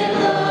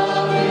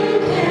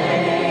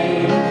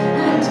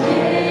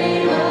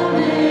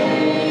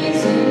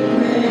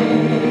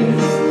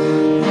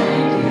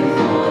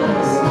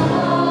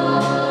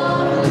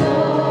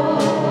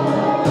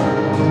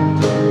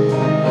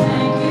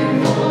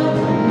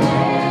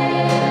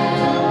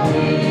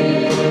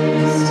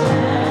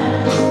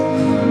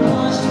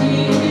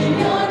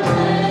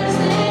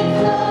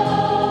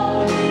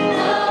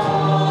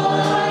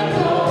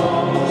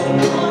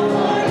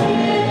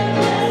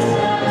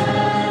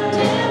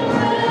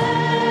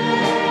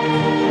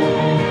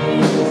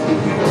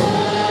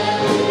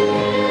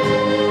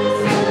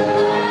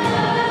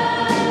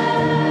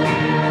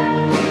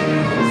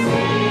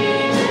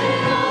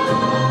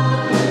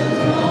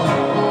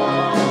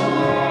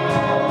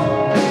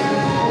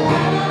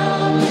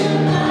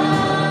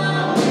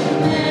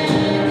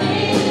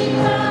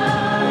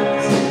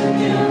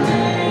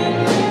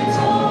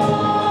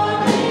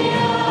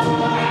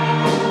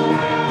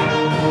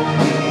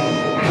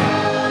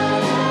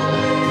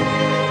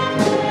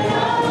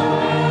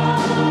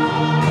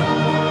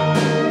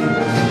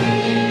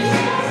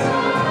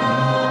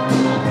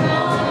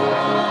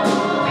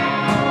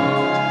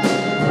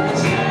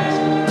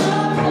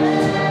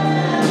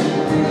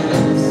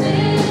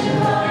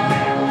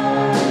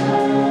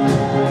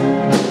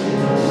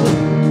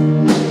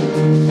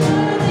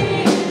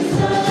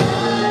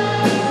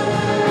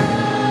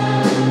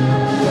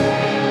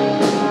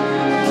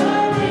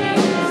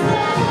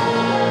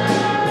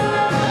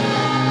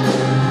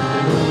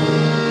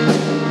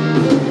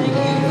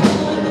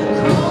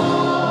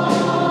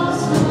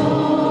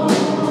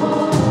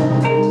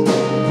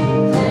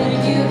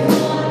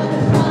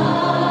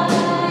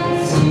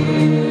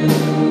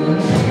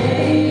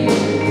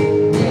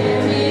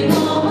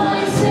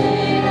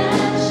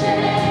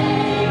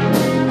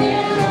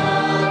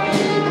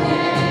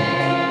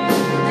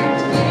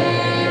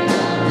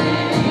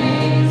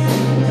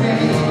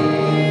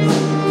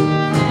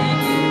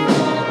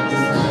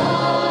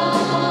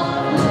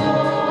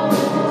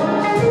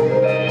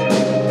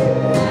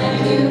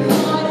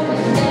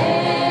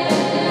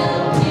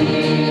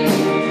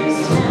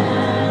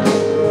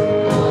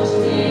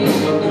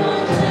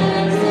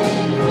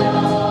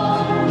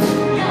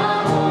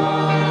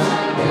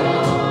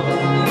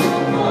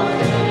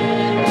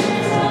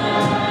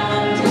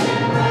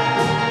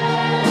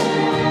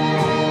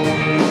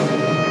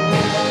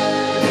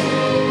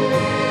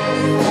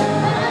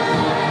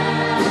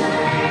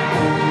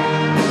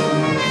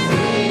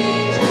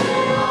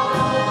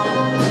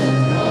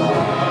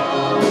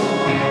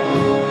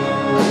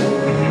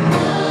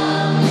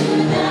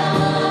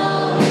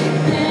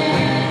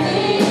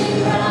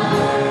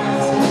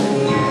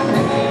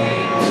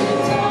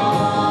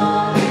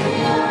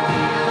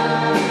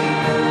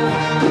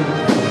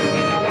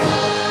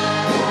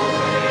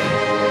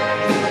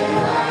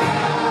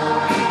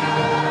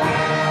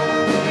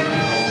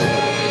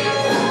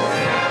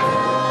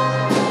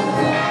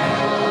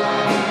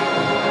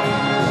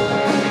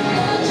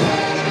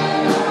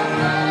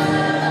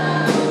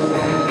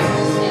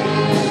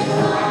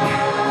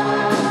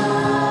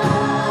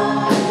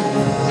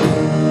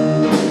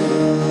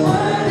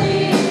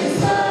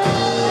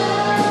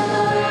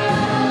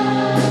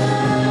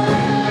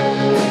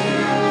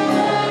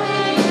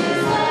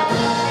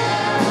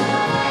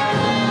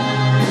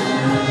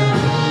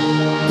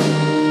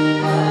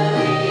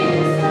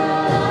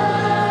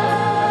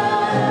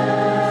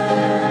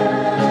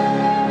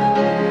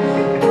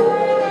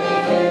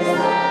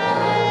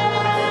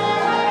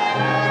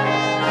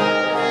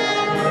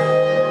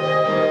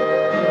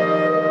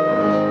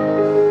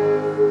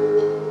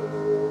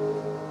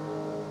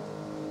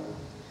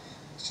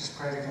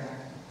 pray together.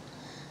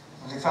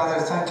 Holy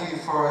Father, thank you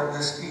for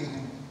this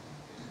evening,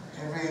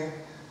 for every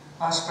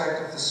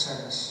aspect of the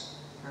service,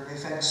 for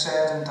everything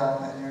said and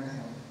done in your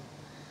name.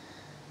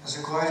 As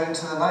we go out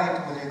into the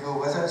night, will you go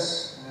with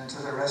us and into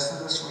the rest of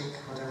this week,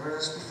 whatever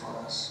is before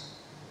us.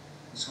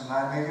 And so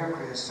now may your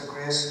grace, the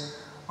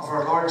grace of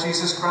our Lord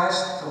Jesus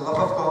Christ, the love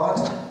of God,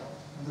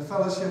 and the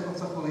fellowship of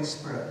the Holy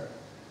Spirit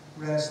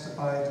rest,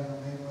 abide, and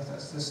remain with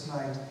us this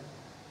night and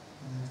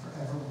then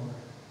forevermore.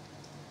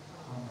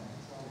 Amen.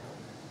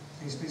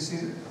 Please be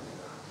seated.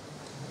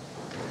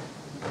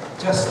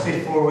 Just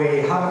before we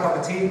have a cup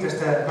of tea,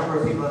 just a number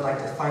of people I'd like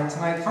to thank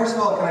tonight. First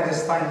of all, can I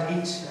just thank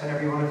each and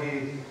every one of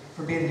you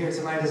for being here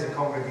tonight as a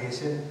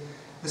congregation.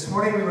 This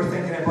morning we were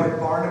thinking about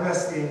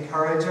Barnabas, the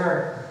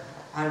encourager,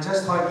 and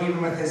just how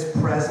even with his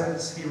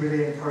presence, he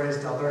really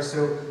encouraged others.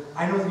 So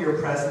I know that your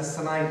presence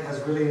tonight has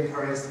really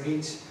encouraged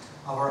each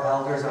of our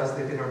elders as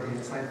they've been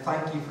ordained tonight.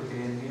 Thank you for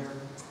being here.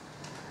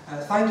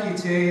 Thank you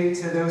too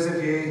to those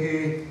of you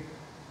who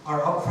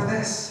are up for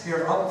this, who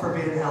are up for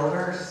being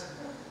elders.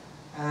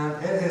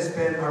 It has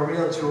been a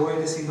real joy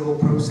to see the whole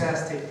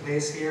process take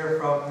place here,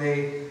 from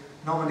the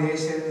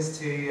nominations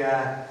to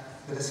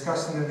the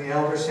discussion in the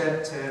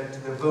eldership to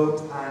the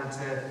vote, and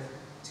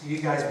to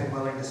you guys being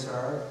willing to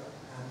serve.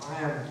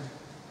 I am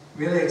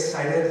really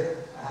excited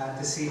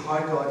to see how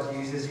God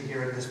uses you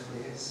here in this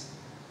place.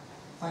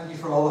 Thank you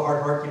for all the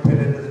hard work you put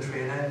into the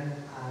training,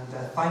 and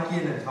thank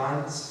you in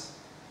advance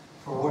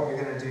for what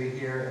you're going to do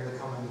here in the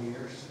coming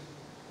years.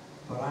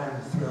 But I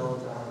am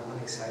thrilled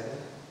and excited.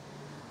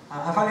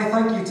 And finally,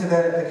 thank you to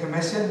the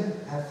Commission.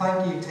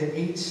 Thank you to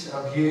each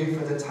of you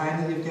for the time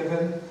that you've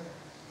given,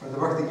 for the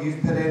work that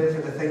you've put in,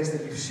 for the things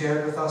that you've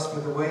shared with us, for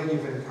the way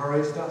you've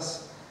encouraged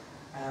us.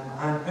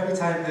 And every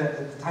time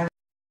that the time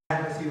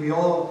with you, we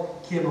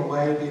all came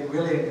away being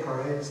really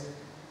encouraged,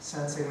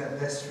 sensing that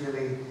this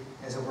really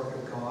is a work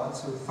of God.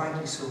 So thank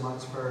you so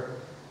much for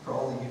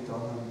all that you've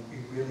done, and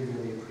we really,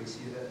 really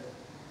appreciate it.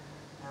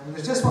 And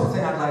there's just one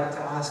thing I'd like to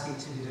ask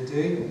each of you to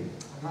do,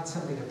 and that's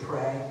simply to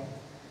pray.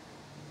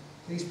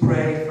 Please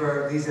pray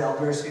for these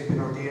elders who've been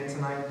ordained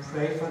tonight.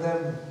 Pray for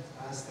them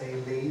as they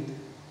lead.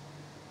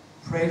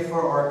 Pray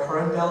for our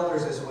current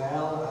elders as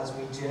well, as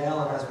we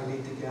gel and as we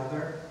lead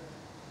together.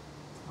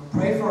 And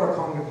pray for our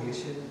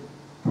congregation.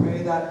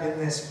 Pray that in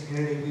this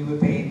community we would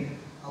be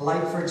a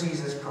light for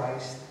Jesus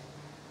Christ,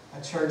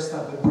 a church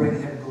that would bring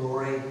him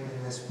glory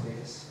in this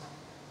place.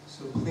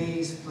 So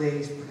please,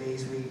 please,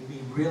 please, we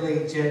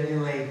really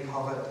genuinely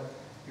covet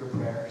your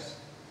prayers.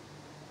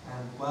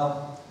 And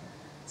well,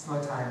 it's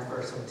now time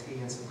for some tea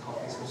and some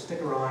coffee, so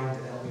stick around,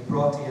 it'll be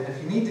brought to you. And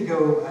if you need to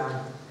go,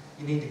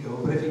 you need to go.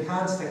 But if you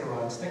can't stick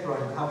around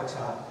and have a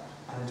chat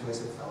and enjoy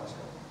some fellowship.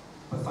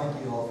 But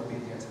thank you all for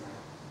being here tonight.